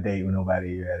I ain't never dated with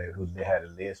nobody who had a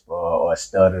lisp or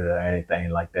stuttered or anything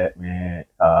like that, man.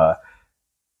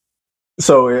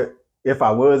 So if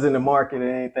I was in the market or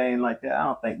anything like that, I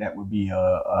don't think that would be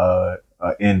a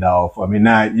end all for me.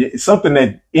 Now, it's something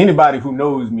that anybody who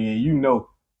knows me and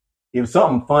if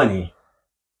something funny,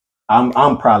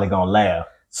 I'm probably gonna laugh.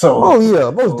 So,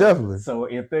 most definitely. So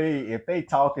if they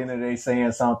talking or they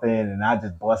saying something and I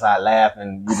just bust out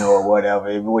laughing, or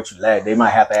whatever, what you laugh, they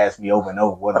might have to ask me over and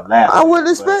over what I'm laughing. I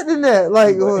wasn't expecting that.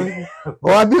 Like,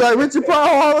 or I'd be like Richard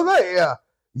Pryor all the night. Yeah,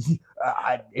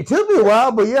 it took me a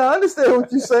while, but yeah, I understand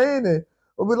what you're saying, and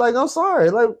I'll be like, I'm sorry,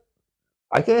 like,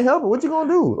 I can't help it. What you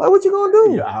gonna do? Like, what you gonna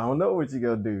do? Yeah, I don't know what you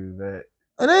gonna do, but.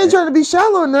 And I ain't trying to be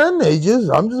shallow or nothing.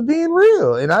 I'm just being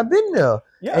real, and I've been there.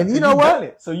 Yeah, and you know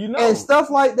what? So and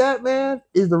stuff like that, man,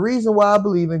 is the reason why I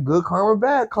believe in good karma,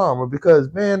 bad karma.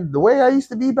 Because, man, the way I used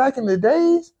to be back in the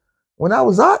days when I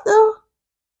was out there,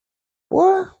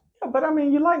 boy. Yeah, but I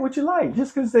mean, you like what you like,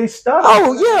 just because they stutter.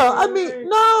 Oh yeah,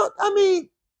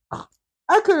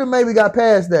 I could have maybe got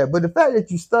past that, but the fact that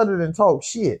you stuttered and talked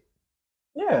shit.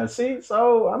 Yeah, see,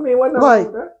 so I mean, wasn't nothing wrong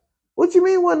with that. What you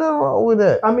mean, wasn't nothing wrong with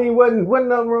that? I mean, wasn't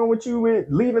nothing wrong with you with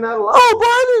leaving out alone. Oh, boy,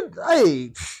 I didn't.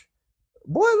 Hey,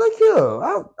 boy, look here.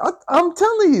 I'm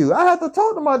telling you, I have to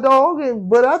talk to my dog,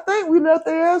 but I think we left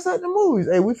their ass at the movies.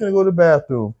 Hey, we finna go to the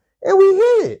bathroom, and we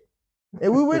hit it,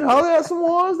 and we went and hollered at some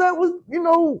ones that was,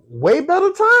 way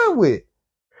better time with,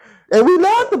 and we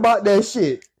laughed about that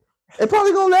shit. And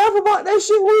probably gonna laugh about that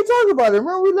shit when we talk about it.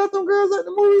 Remember, we left them girls at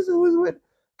the movies who was with,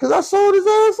 because I sold his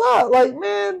ass out. Like,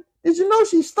 man, did you know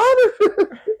she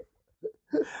stuttered?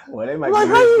 Well, they might like,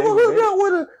 how you gonna hook up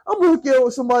with her? I'm gonna hook you up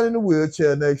with somebody in a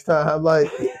wheelchair next time.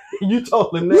 Like, you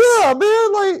told him that? Yeah,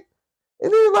 man. Like,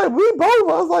 and then like we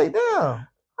both, I was like, damn,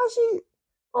 how she?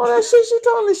 All that shit she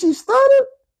told me she stuttered,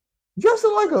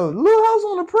 dressing like a Little House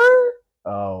on the Prairie.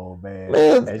 Oh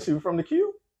man. And she was from the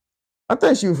Q? I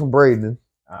think she was from Braden.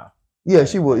 Oh. Yeah,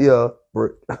 she was. Yeah.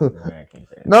 I can't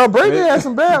say No, Brady had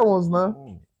some bad ones,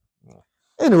 man.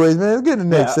 that. Anyways, man, let's get to the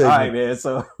next Yeah, all right, segment.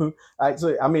 man.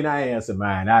 So I mean, I answered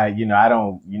mine. I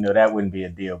don't, that wouldn't be a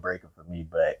deal breaker for me.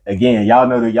 But again, y'all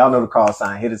know the call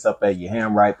sign. Hit us up at your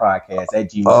ham right podcast at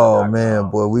Oh gmail.com. man,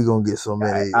 boy, we gonna get so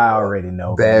many I already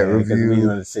know, bad man, because we reviews.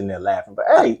 gonna sitting there laughing. But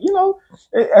hey,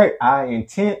 our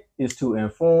intent is to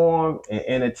inform and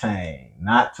entertain,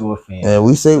 not to offend. And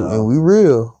we say, So, and we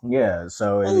real. yeah.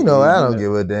 So And I don't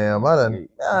give a damn. I done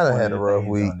had a rough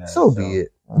week. So be it.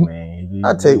 I mean,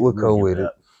 I take what come with it.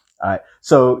 All right.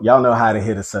 So y'all know how to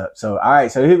hit us up. So all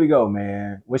right. So here we go,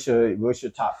 man. What's your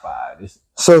top five?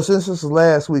 So since this is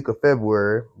last week of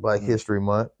February, Black History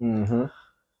Month, Mm-hmm.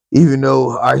 even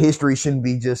though our history shouldn't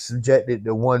be just subjected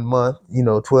to 1 month,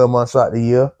 12 months out the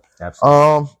year.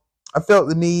 Absolutely. I felt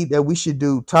the need that we should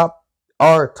do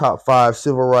our top 5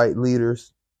 civil rights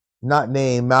leaders, not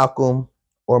named Malcolm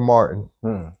or Martin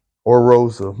or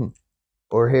Rosa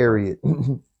or Harriet.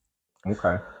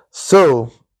 Okay.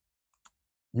 So,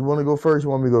 you want to go first? You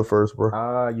want me to go first,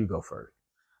 bro? You go first.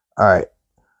 All right.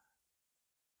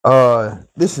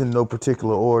 This is in no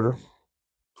particular order.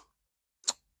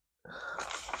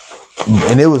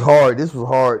 And it was hard. This was a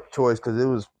hard choice because it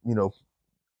was,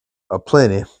 a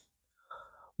plenty.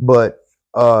 But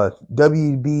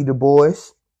W.B. Du Bois,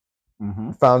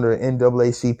 founder of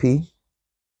NAACP.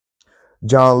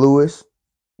 John Lewis,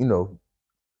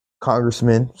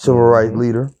 congressman, civil rights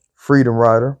leader, freedom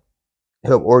rider,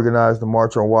 helped organize the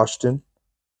March on Washington.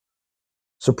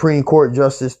 Supreme Court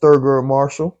Justice Thurgood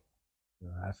Marshall.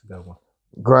 That's a good one.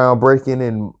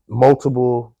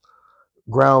 Multiple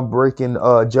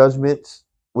groundbreaking judgments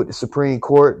with the Supreme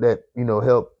Court that,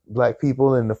 helped black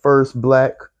people, and the first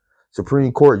black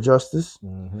Supreme Court justice.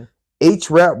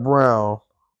 H. Rap Brown,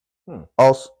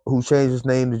 also who changed his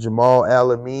name to Jamal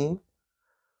Al-Amin.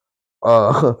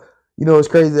 It's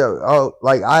crazy.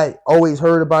 I always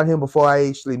heard about him before I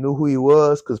actually knew who he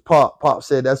was, because Pop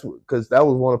said because that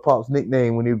was one of Pop's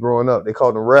nickname when he was growing up. They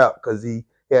called him Rap because he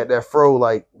had that fro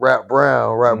like Rap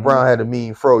Brown. Rap Brown had a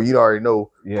mean fro. You already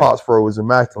know Pop's fro was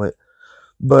immaculate.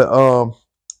 But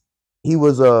he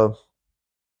was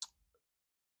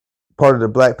part of the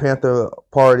Black Panther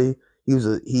Party.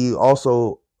 He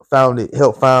also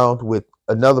helped found with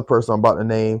another person I'm about to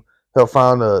name, helped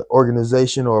found an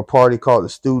organization or a party called the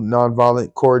Student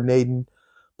Nonviolent Coordinating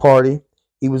Party.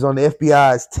 He was on the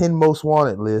FBI's 10 most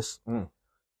wanted list.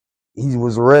 He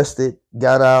was arrested,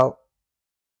 got out,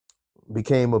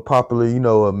 became a popular,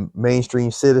 a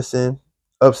mainstream citizen,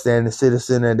 upstanding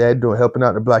citizen, and that helping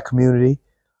out the black community.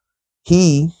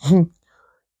 He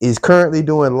is currently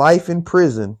doing life in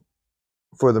prison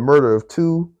for the murder of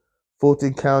 2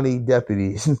 Fulton County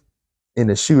deputies in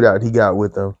the shootout he got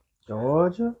with them.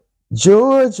 Georgia.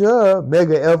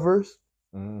 Medgar Evers,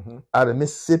 out of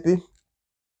Mississippi,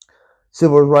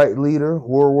 civil rights leader,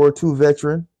 World War II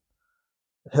veteran,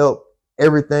 helped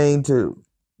everything to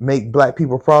make black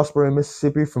people prosper in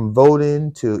Mississippi, from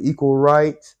voting to equal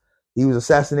rights. He was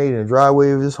assassinated in the driveway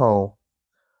of his home.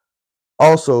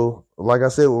 Also, like I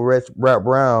said with Rap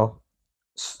Brown,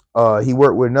 he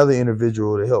worked with another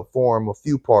individual to help form a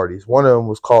few parties. One of them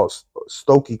was called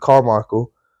Stokely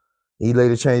Carmichael. He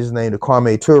later changed his name to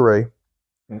Kwame Ture.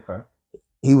 Okay.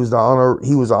 He was the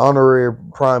honorary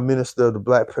prime minister of the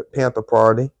Black Panther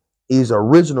Party. He's an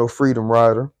original freedom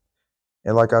rider.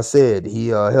 And like I said, he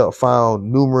helped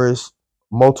found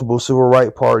multiple civil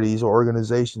rights parties or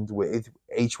organizations with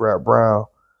H. Rap Brown.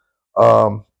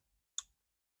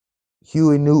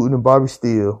 Huey Newton and Bobby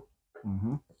Steele,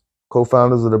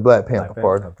 co-founders of the Black Panther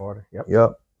Party.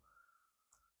 Yep.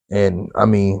 And I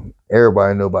mean,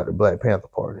 everybody know about the Black Panther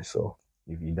Party. So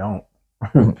if you don't,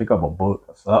 pick up a book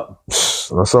or something.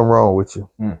 There's something wrong with you.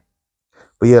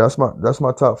 But yeah, that's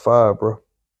my top 5, bro.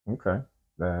 Okay.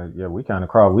 We kind of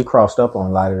crossed up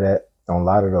on a lot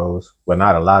of those. Well,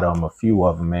 not a lot of them, a few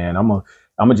of them, man. I'm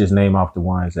gonna just name off the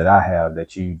ones that I have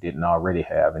that you didn't already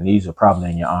have, and these are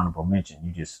probably in your honorable mention.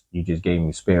 You just gave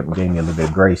me a little bit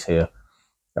of grace here.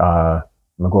 I'm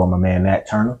gonna go with my man Nat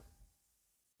Turner.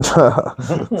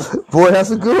 Boy, that's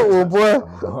a good one, boy.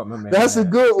 That's a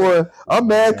good one. I'm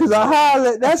mad because I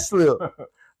let that slip. I'm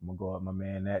gonna go with my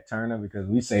man Nat Turner because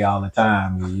we say all the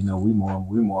time, we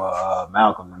more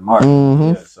Malcolm than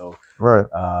Martin. Yeah, so right.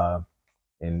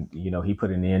 And he put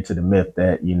an end to the myth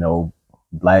that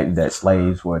that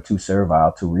slaves were too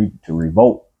servile to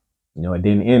revolt. It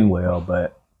didn't end well,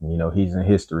 but he's in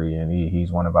history and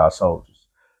he's one of our soldiers.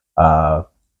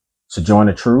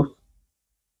 Sojourner Truth.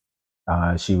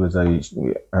 She was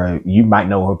you might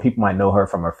know her. People might know her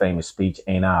from her famous speech,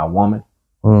 "Ain't I a Woman?"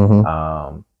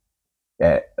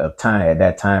 at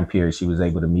that time period, she was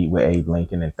able to meet with Abe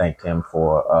Lincoln and thanked him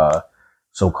for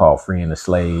so-called freeing the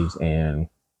slaves, and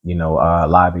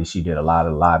lobby. She did a lot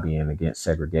of lobbying against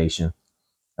segregation.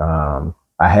 I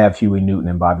have Huey Newton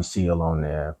and Bobby Seale on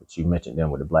there, but you mentioned them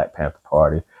with the Black Panther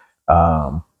Party.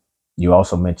 You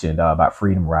also mentioned about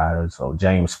freedom riders. So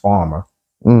James Farmer,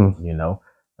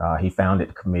 he founded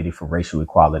the Committee for Racial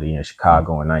Equality in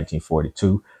Chicago in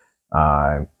 1942.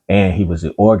 And he was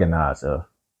the organizer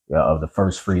of the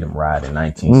first Freedom Ride in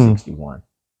 1961.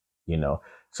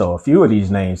 So a few of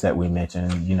these names that we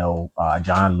mentioned,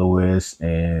 John Lewis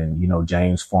and,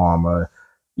 James Farmer,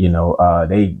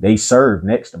 they served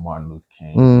next to Martin Luther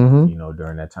King,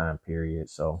 during that time period.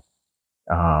 So,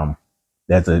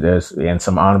 there's and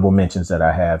some honorable mentions that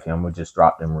I have here. I'm gonna just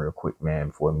drop them real quick, man,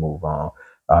 before we move on.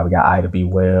 We got Ida B.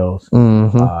 Wells,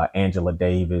 Angela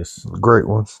Davis, great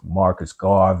ones. Marcus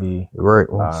Garvey, great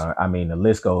ones. The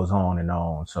list goes on and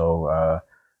on. So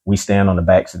we stand on the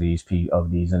backs of these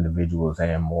individuals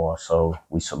and more. So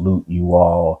we salute you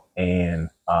all, and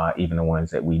even the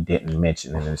ones that we didn't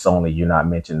mention. And you're not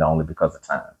mentioned only because of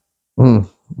time.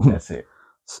 That's it.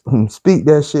 Speak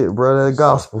that shit, brother. That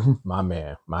gospel. My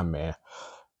man.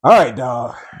 All right,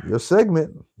 dog. Your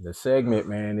segment. The segment,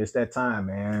 man. It's that time,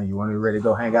 man. You want to be ready to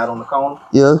go hang out on the corner?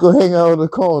 Yeah, let's go hang out on the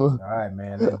corner. All right,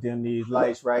 man. Let's dim these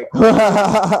lights right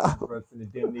now. We're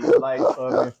finna dim these lights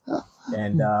for me.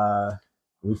 And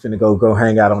we finna go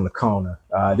hang out on the corner.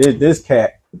 This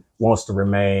cat wants to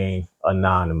remain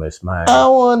anonymous, man. I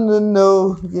want to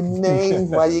know your name.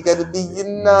 Why you got to be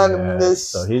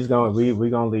anonymous? Yeah, so we're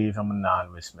gonna leave him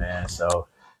anonymous, man. So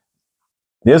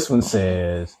this one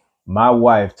says, my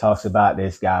wife talks about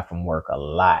this guy from work a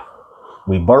lot.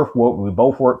 We both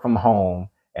work from home,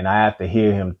 and I have to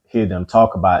hear them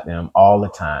talk about them all the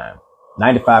time.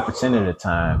 95% of the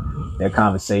time, their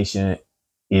conversation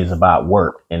is about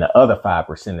work, and the other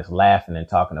 5% is laughing and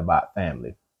talking about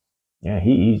family. Yeah,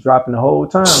 he's dropping the whole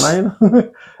time,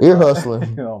 man. Ear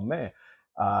hustling. Oh man,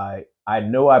 I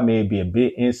know I may be a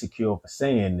bit insecure for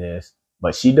saying this,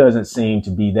 but she doesn't seem to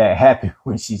be that happy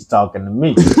when she's talking to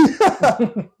me.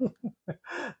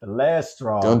 The last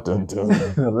straw. Dun, dun, dun.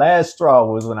 The last straw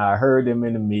was when I heard them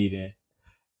in the meeting,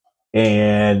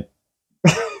 and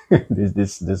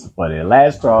this is funny. The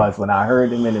last straw is when I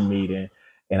heard him in the meeting,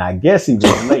 and I guess he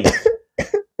was late.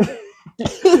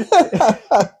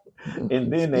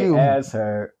 And then they asked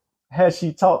her, has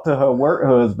she talked to her work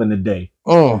husband today?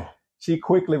 She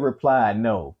quickly replied,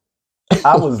 no.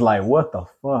 I was like, what the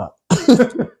fuck?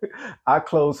 I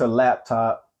closed her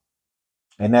laptop,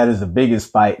 and that is the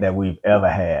biggest fight that we've ever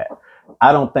had.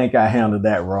 I don't think I handled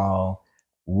that wrong.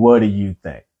 What do you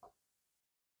think?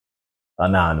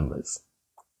 Anonymous.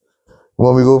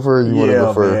 Want me to go first? You want to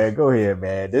go first? Man, go ahead,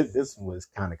 man. This was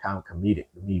kind of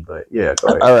comedic to me, but yeah, go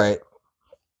ahead. All right.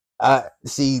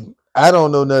 I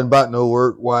don't know nothing about no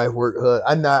work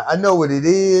husband. I know what it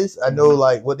is. I know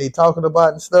like what they talking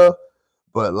about and stuff,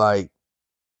 but like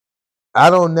I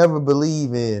don't never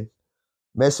believe in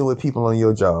messing with people on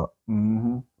your job.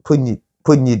 I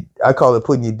call it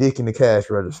putting your dick in the cash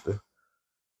register.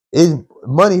 It's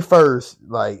money first.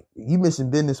 Like you missing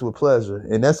business with pleasure,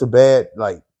 and that's a bad.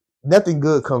 Like nothing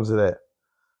good comes of that.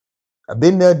 I've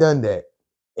been there, done that,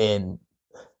 and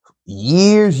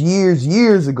years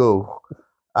ago.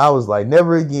 I was like,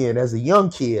 never again. As a young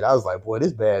kid, I was like, boy,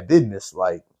 this bad business.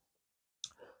 Like,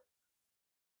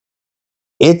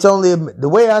 it's only the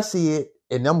way I see it,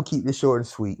 and I'm gonna keep this short and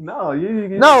sweet. No,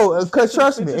 because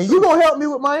trust me, and you're gonna help me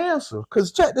with my answer.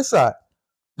 Because check this out.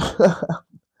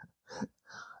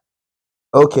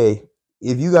 Okay,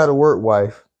 if you got a work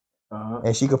wife,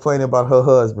 and she complaining about her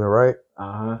husband, right?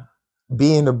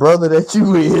 Being the brother that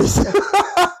you is.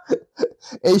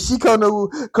 And she come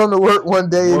to work one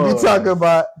day and you talk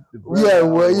about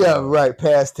right,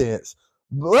 past tense.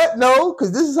 But no,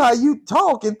 because this is how you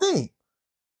talk and think.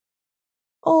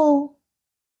 Oh,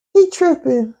 he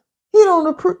tripping. He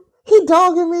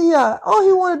dogging me out. All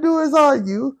he want to do is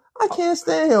argue. I can't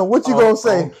stand him. What you gonna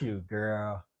say? Thank you,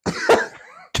 girl.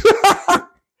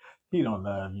 He don't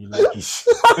love you like you.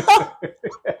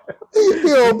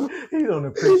 He don't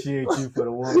appreciate you for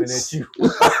the woman that you.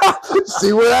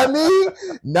 See what I mean?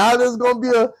 Now there's gonna be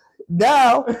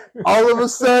all of a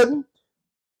sudden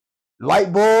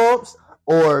light bulbs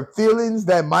or feelings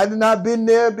that might have not been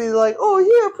there be like, oh,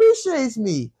 he appreciates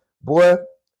me. Boy,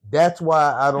 that's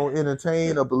why I don't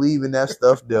entertain or believe in that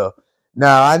stuff there.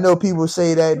 Now I know people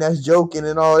say that and that's joking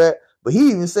and all that, but he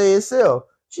even say himself.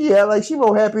 She had like she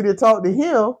more happy to talk to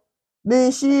him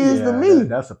than she is to me.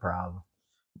 That's a problem.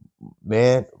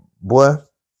 Man, boy,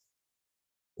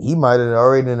 he might have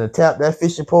already tapped that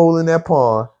fishing pole in that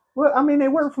pond Well, I mean, they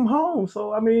work from home,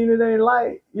 so I mean, it ain't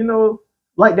like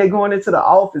like they going into the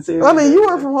office. I mean, you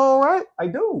work from home, right? I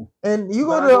do, and you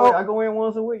go I go in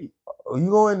once a week. You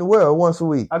go into where once a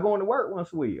week? I go into work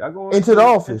once a week. I go into the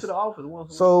office. Into the office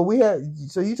once a week.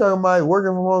 So you talking about working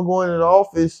from home, going to the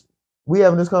office? We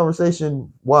having this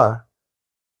conversation. Why?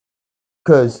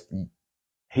 Because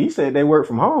he said they work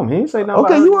from home. He didn't say nothing.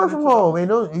 Okay, you work from home. And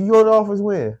you go to the office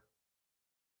when?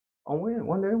 On when?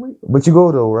 One day a week. But you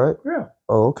go though, right? Yeah.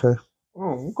 Oh, okay.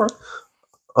 Oh, okay.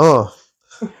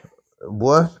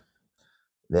 Boy.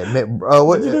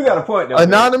 What you do got a point though.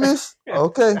 Anonymous?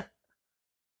 Okay.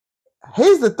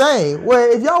 Here's the thing.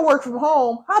 Well, if y'all work from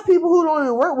home, how people who don't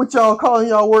even work with y'all calling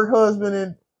y'all work husband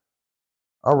and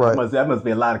all right. That must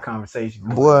be a lot of conversation.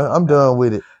 Boy, I'm done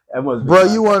with it. Bro,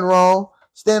 you wasn't wrong.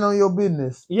 Stand on your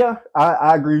business. Yeah,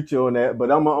 I agree with you on that,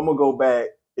 but I'm gonna go back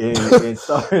and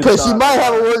start. Because she might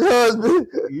have a work husband.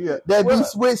 Yeah. That be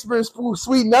whispering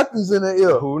sweet nothings in the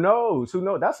ear. Who knows?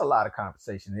 That's a lot of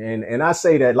conversation. And I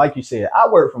say that, like you said, I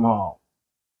work from home.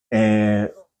 And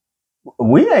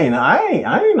I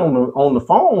ain't on the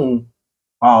phone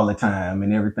all the time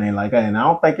and everything like that. And I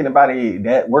don't think anybody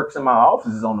that works in my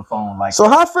office is on the phone like so that.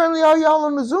 How friendly are y'all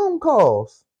on the Zoom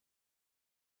calls?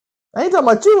 I ain't talking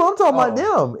about you. I'm talking about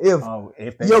them.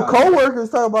 If your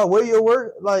coworkers talk about where you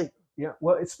work, like yeah.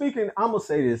 Well, I'm gonna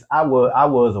say this. I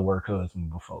was a work husband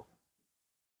before.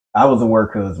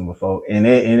 And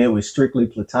it was strictly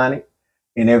platonic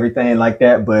and everything like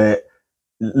that. But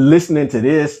listening to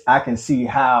this, I can see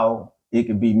how it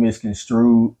could be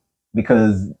misconstrued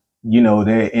because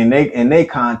they in they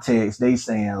context they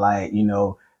saying like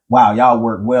wow, y'all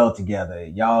work well together,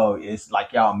 y'all, it's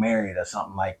like y'all married or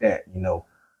something like that,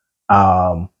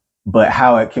 but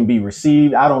how it can be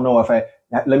received, I don't know if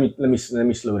let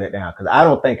me slow that down, because I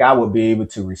don't think I would be able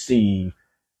to receive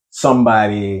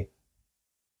somebody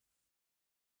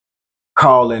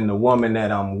calling the woman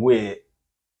that I'm with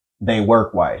they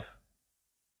work wife.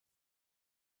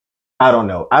 I don't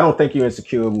know. I don't think you're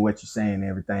insecure with what you're saying and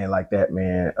everything like that,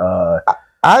 man.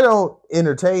 I don't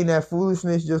entertain that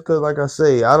foolishness just because, like I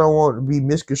say, I don't want to be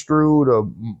misconstrued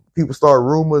or people start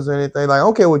rumors or anything. Like, I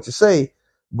don't care what you say,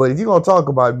 but if you're going to talk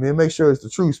about it, man, make sure it's the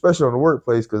truth, especially on the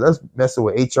workplace, because that's messing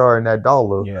with HR and that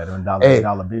dollar. Yeah, the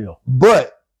dollar bill.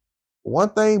 But one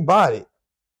thing about it,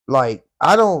 like,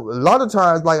 a lot of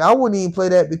times, like, I wouldn't even play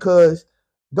that because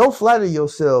don't flatter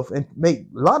yourself and a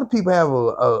lot of people have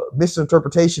a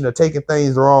misinterpretation of taking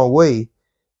things the wrong way.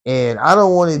 And I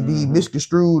don't want to be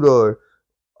misconstrued or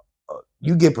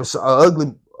you get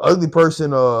an ugly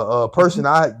person or a person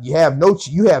you have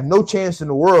no chance in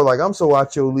the world. Like, I'm so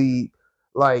out your league.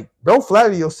 Like, don't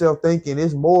flatter yourself thinking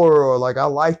it's more or like I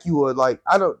like you or like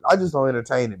I just don't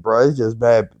entertain it, bro. It's just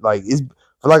bad. Like, it's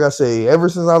like I say, ever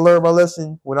since I learned my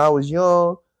lesson when I was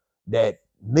young, that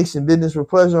mixing business with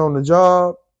pleasure on the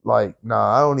job, like,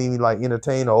 nah, I don't even like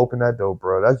entertain or open that door,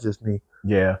 bro. That's just me.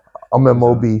 Yeah, I'm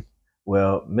MOB.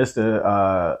 Well,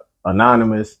 Mr.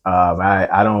 Anonymous,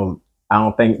 I don't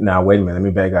think. Now, wait a minute. Let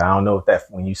me back up. I don't know if that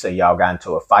when you say y'all got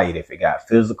into a fight, if it got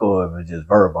physical or if it was just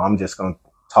verbal. I'm just gonna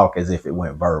talk as if it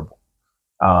went verbal.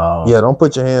 Yeah, don't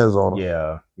put your hands on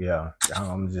them. Yeah.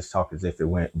 I'm just talking as if it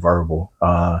went verbal.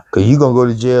 Cause you gonna go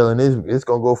to jail and it's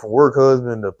gonna go from work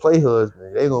husband to play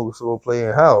husband. They gonna go play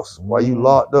in house while you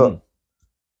locked up.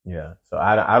 Yeah. So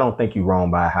I don't think you wrong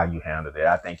by how you handled it.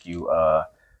 I think you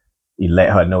let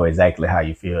her know exactly how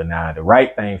you feel. Now, the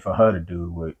right thing for her to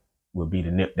do would be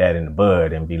to nip that in the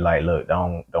bud and be like, look,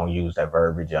 don't use that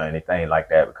verbiage or anything like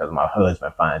that because my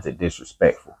husband finds it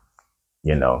disrespectful,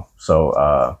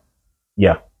 So,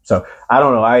 yeah. So I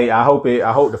don't know. I hope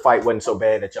the fight wasn't so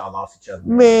bad that y'all lost each other.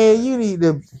 Man, you need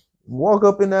to walk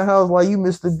up in that house while you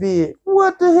missed the bed.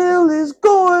 What the hell is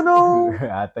going on?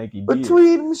 I think he did.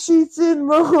 Between the sheets in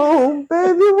my home.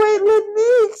 Baby, wait, let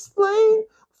me explain.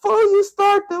 Before you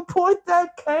start to point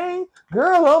that cane,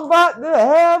 girl, I'm about to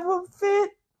have a fit.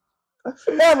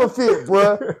 Have a fit,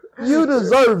 bro. You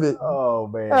deserve it. Oh,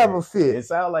 man. Have a fit. It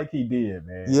sounded like he did,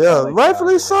 man. Yeah,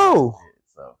 rightfully so.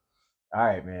 All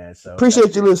right, man. So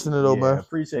appreciate you listening, though, man.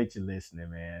 Appreciate you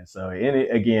listening, man. So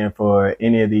for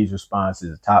any of these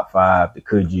responses, the top 5, the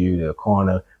could you, the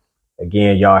corner,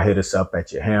 again, y'all hit us up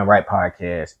at your handwrite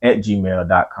podcast at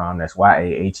gmail.com. That's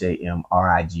YAHAMRIGHT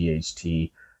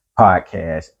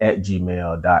podcast at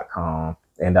gmail.com.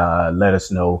 And let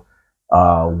us know,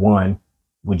 one,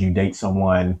 would you date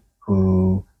someone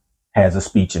who has a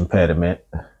speech impediment?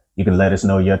 You can let us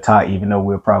know your top, even though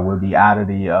we'll probably be out of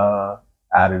the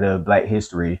Black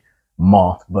History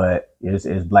Month, but it's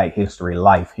Black History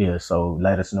Life here. So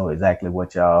let us know exactly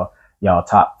what y'all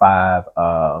top 5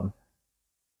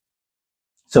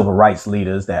 civil rights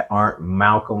leaders that aren't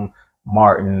Malcolm,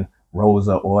 Martin,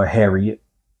 Rosa, or Harriet,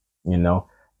 you know,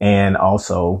 and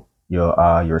also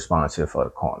your response here for the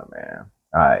corner, man.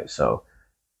 All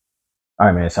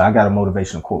right, man. So I got a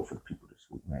motivational quote for the people this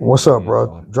week, man. What's up,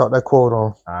 bro? Drop that quote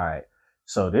on. All right.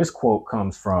 So this quote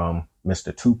comes from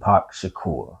Mr. Tupac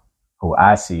Shakur, who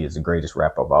I see is the greatest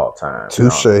rapper of all time.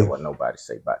 Touche. I don't care what nobody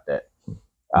say about that.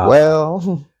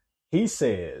 Well, he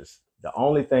says the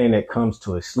only thing that comes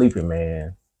to a sleeping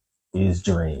man is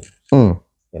dreams. And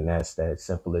that's that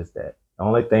simple as that. The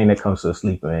only thing that comes to a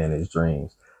sleeping man is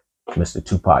dreams. Mr.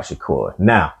 Tupac Shakur.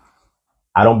 Now,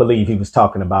 I don't believe he was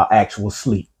talking about actual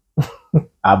sleep.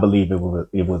 I believe it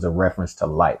was a reference to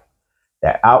life.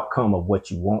 The outcome of what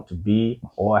you want to be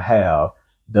or have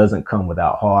doesn't come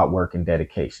without hard work and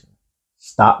dedication.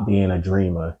 Stop being a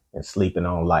dreamer and sleeping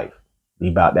on life. Be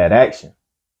about that action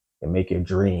and make your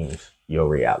dreams your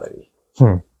reality.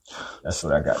 That's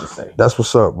what I got to say. That's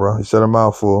what's up, bro. You said a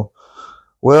mouthful.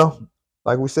 Well,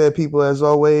 like we said, people, as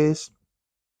always,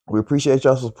 we appreciate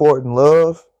y'all support and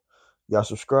love. Y'all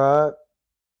subscribe.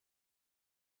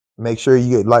 Make sure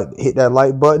you hit that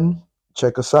like button.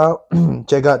 Check us out.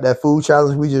 Check out that food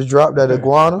challenge we just dropped, that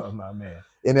iguana. Oh, my man.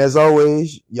 And as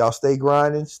always, y'all stay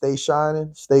grinding, stay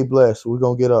shining, stay blessed. We're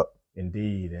going to get up.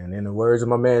 Indeed. And in the words of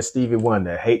my man Stevie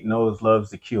Wonder, hate knows love's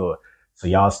the cure. So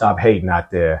y'all stop hating out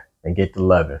there and get to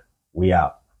loving. We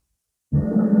out.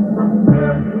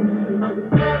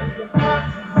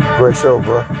 Great show,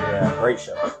 bro. Yeah, great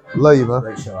show. Love you, man.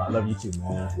 Great show. I love you too,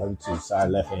 man. Love you too. Sorry,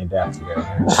 left hand down today.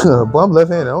 Boy, I'm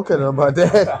left-handed. I don't care nothing about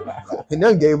that. Ain't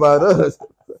nothing gay about us.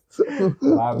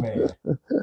 My man.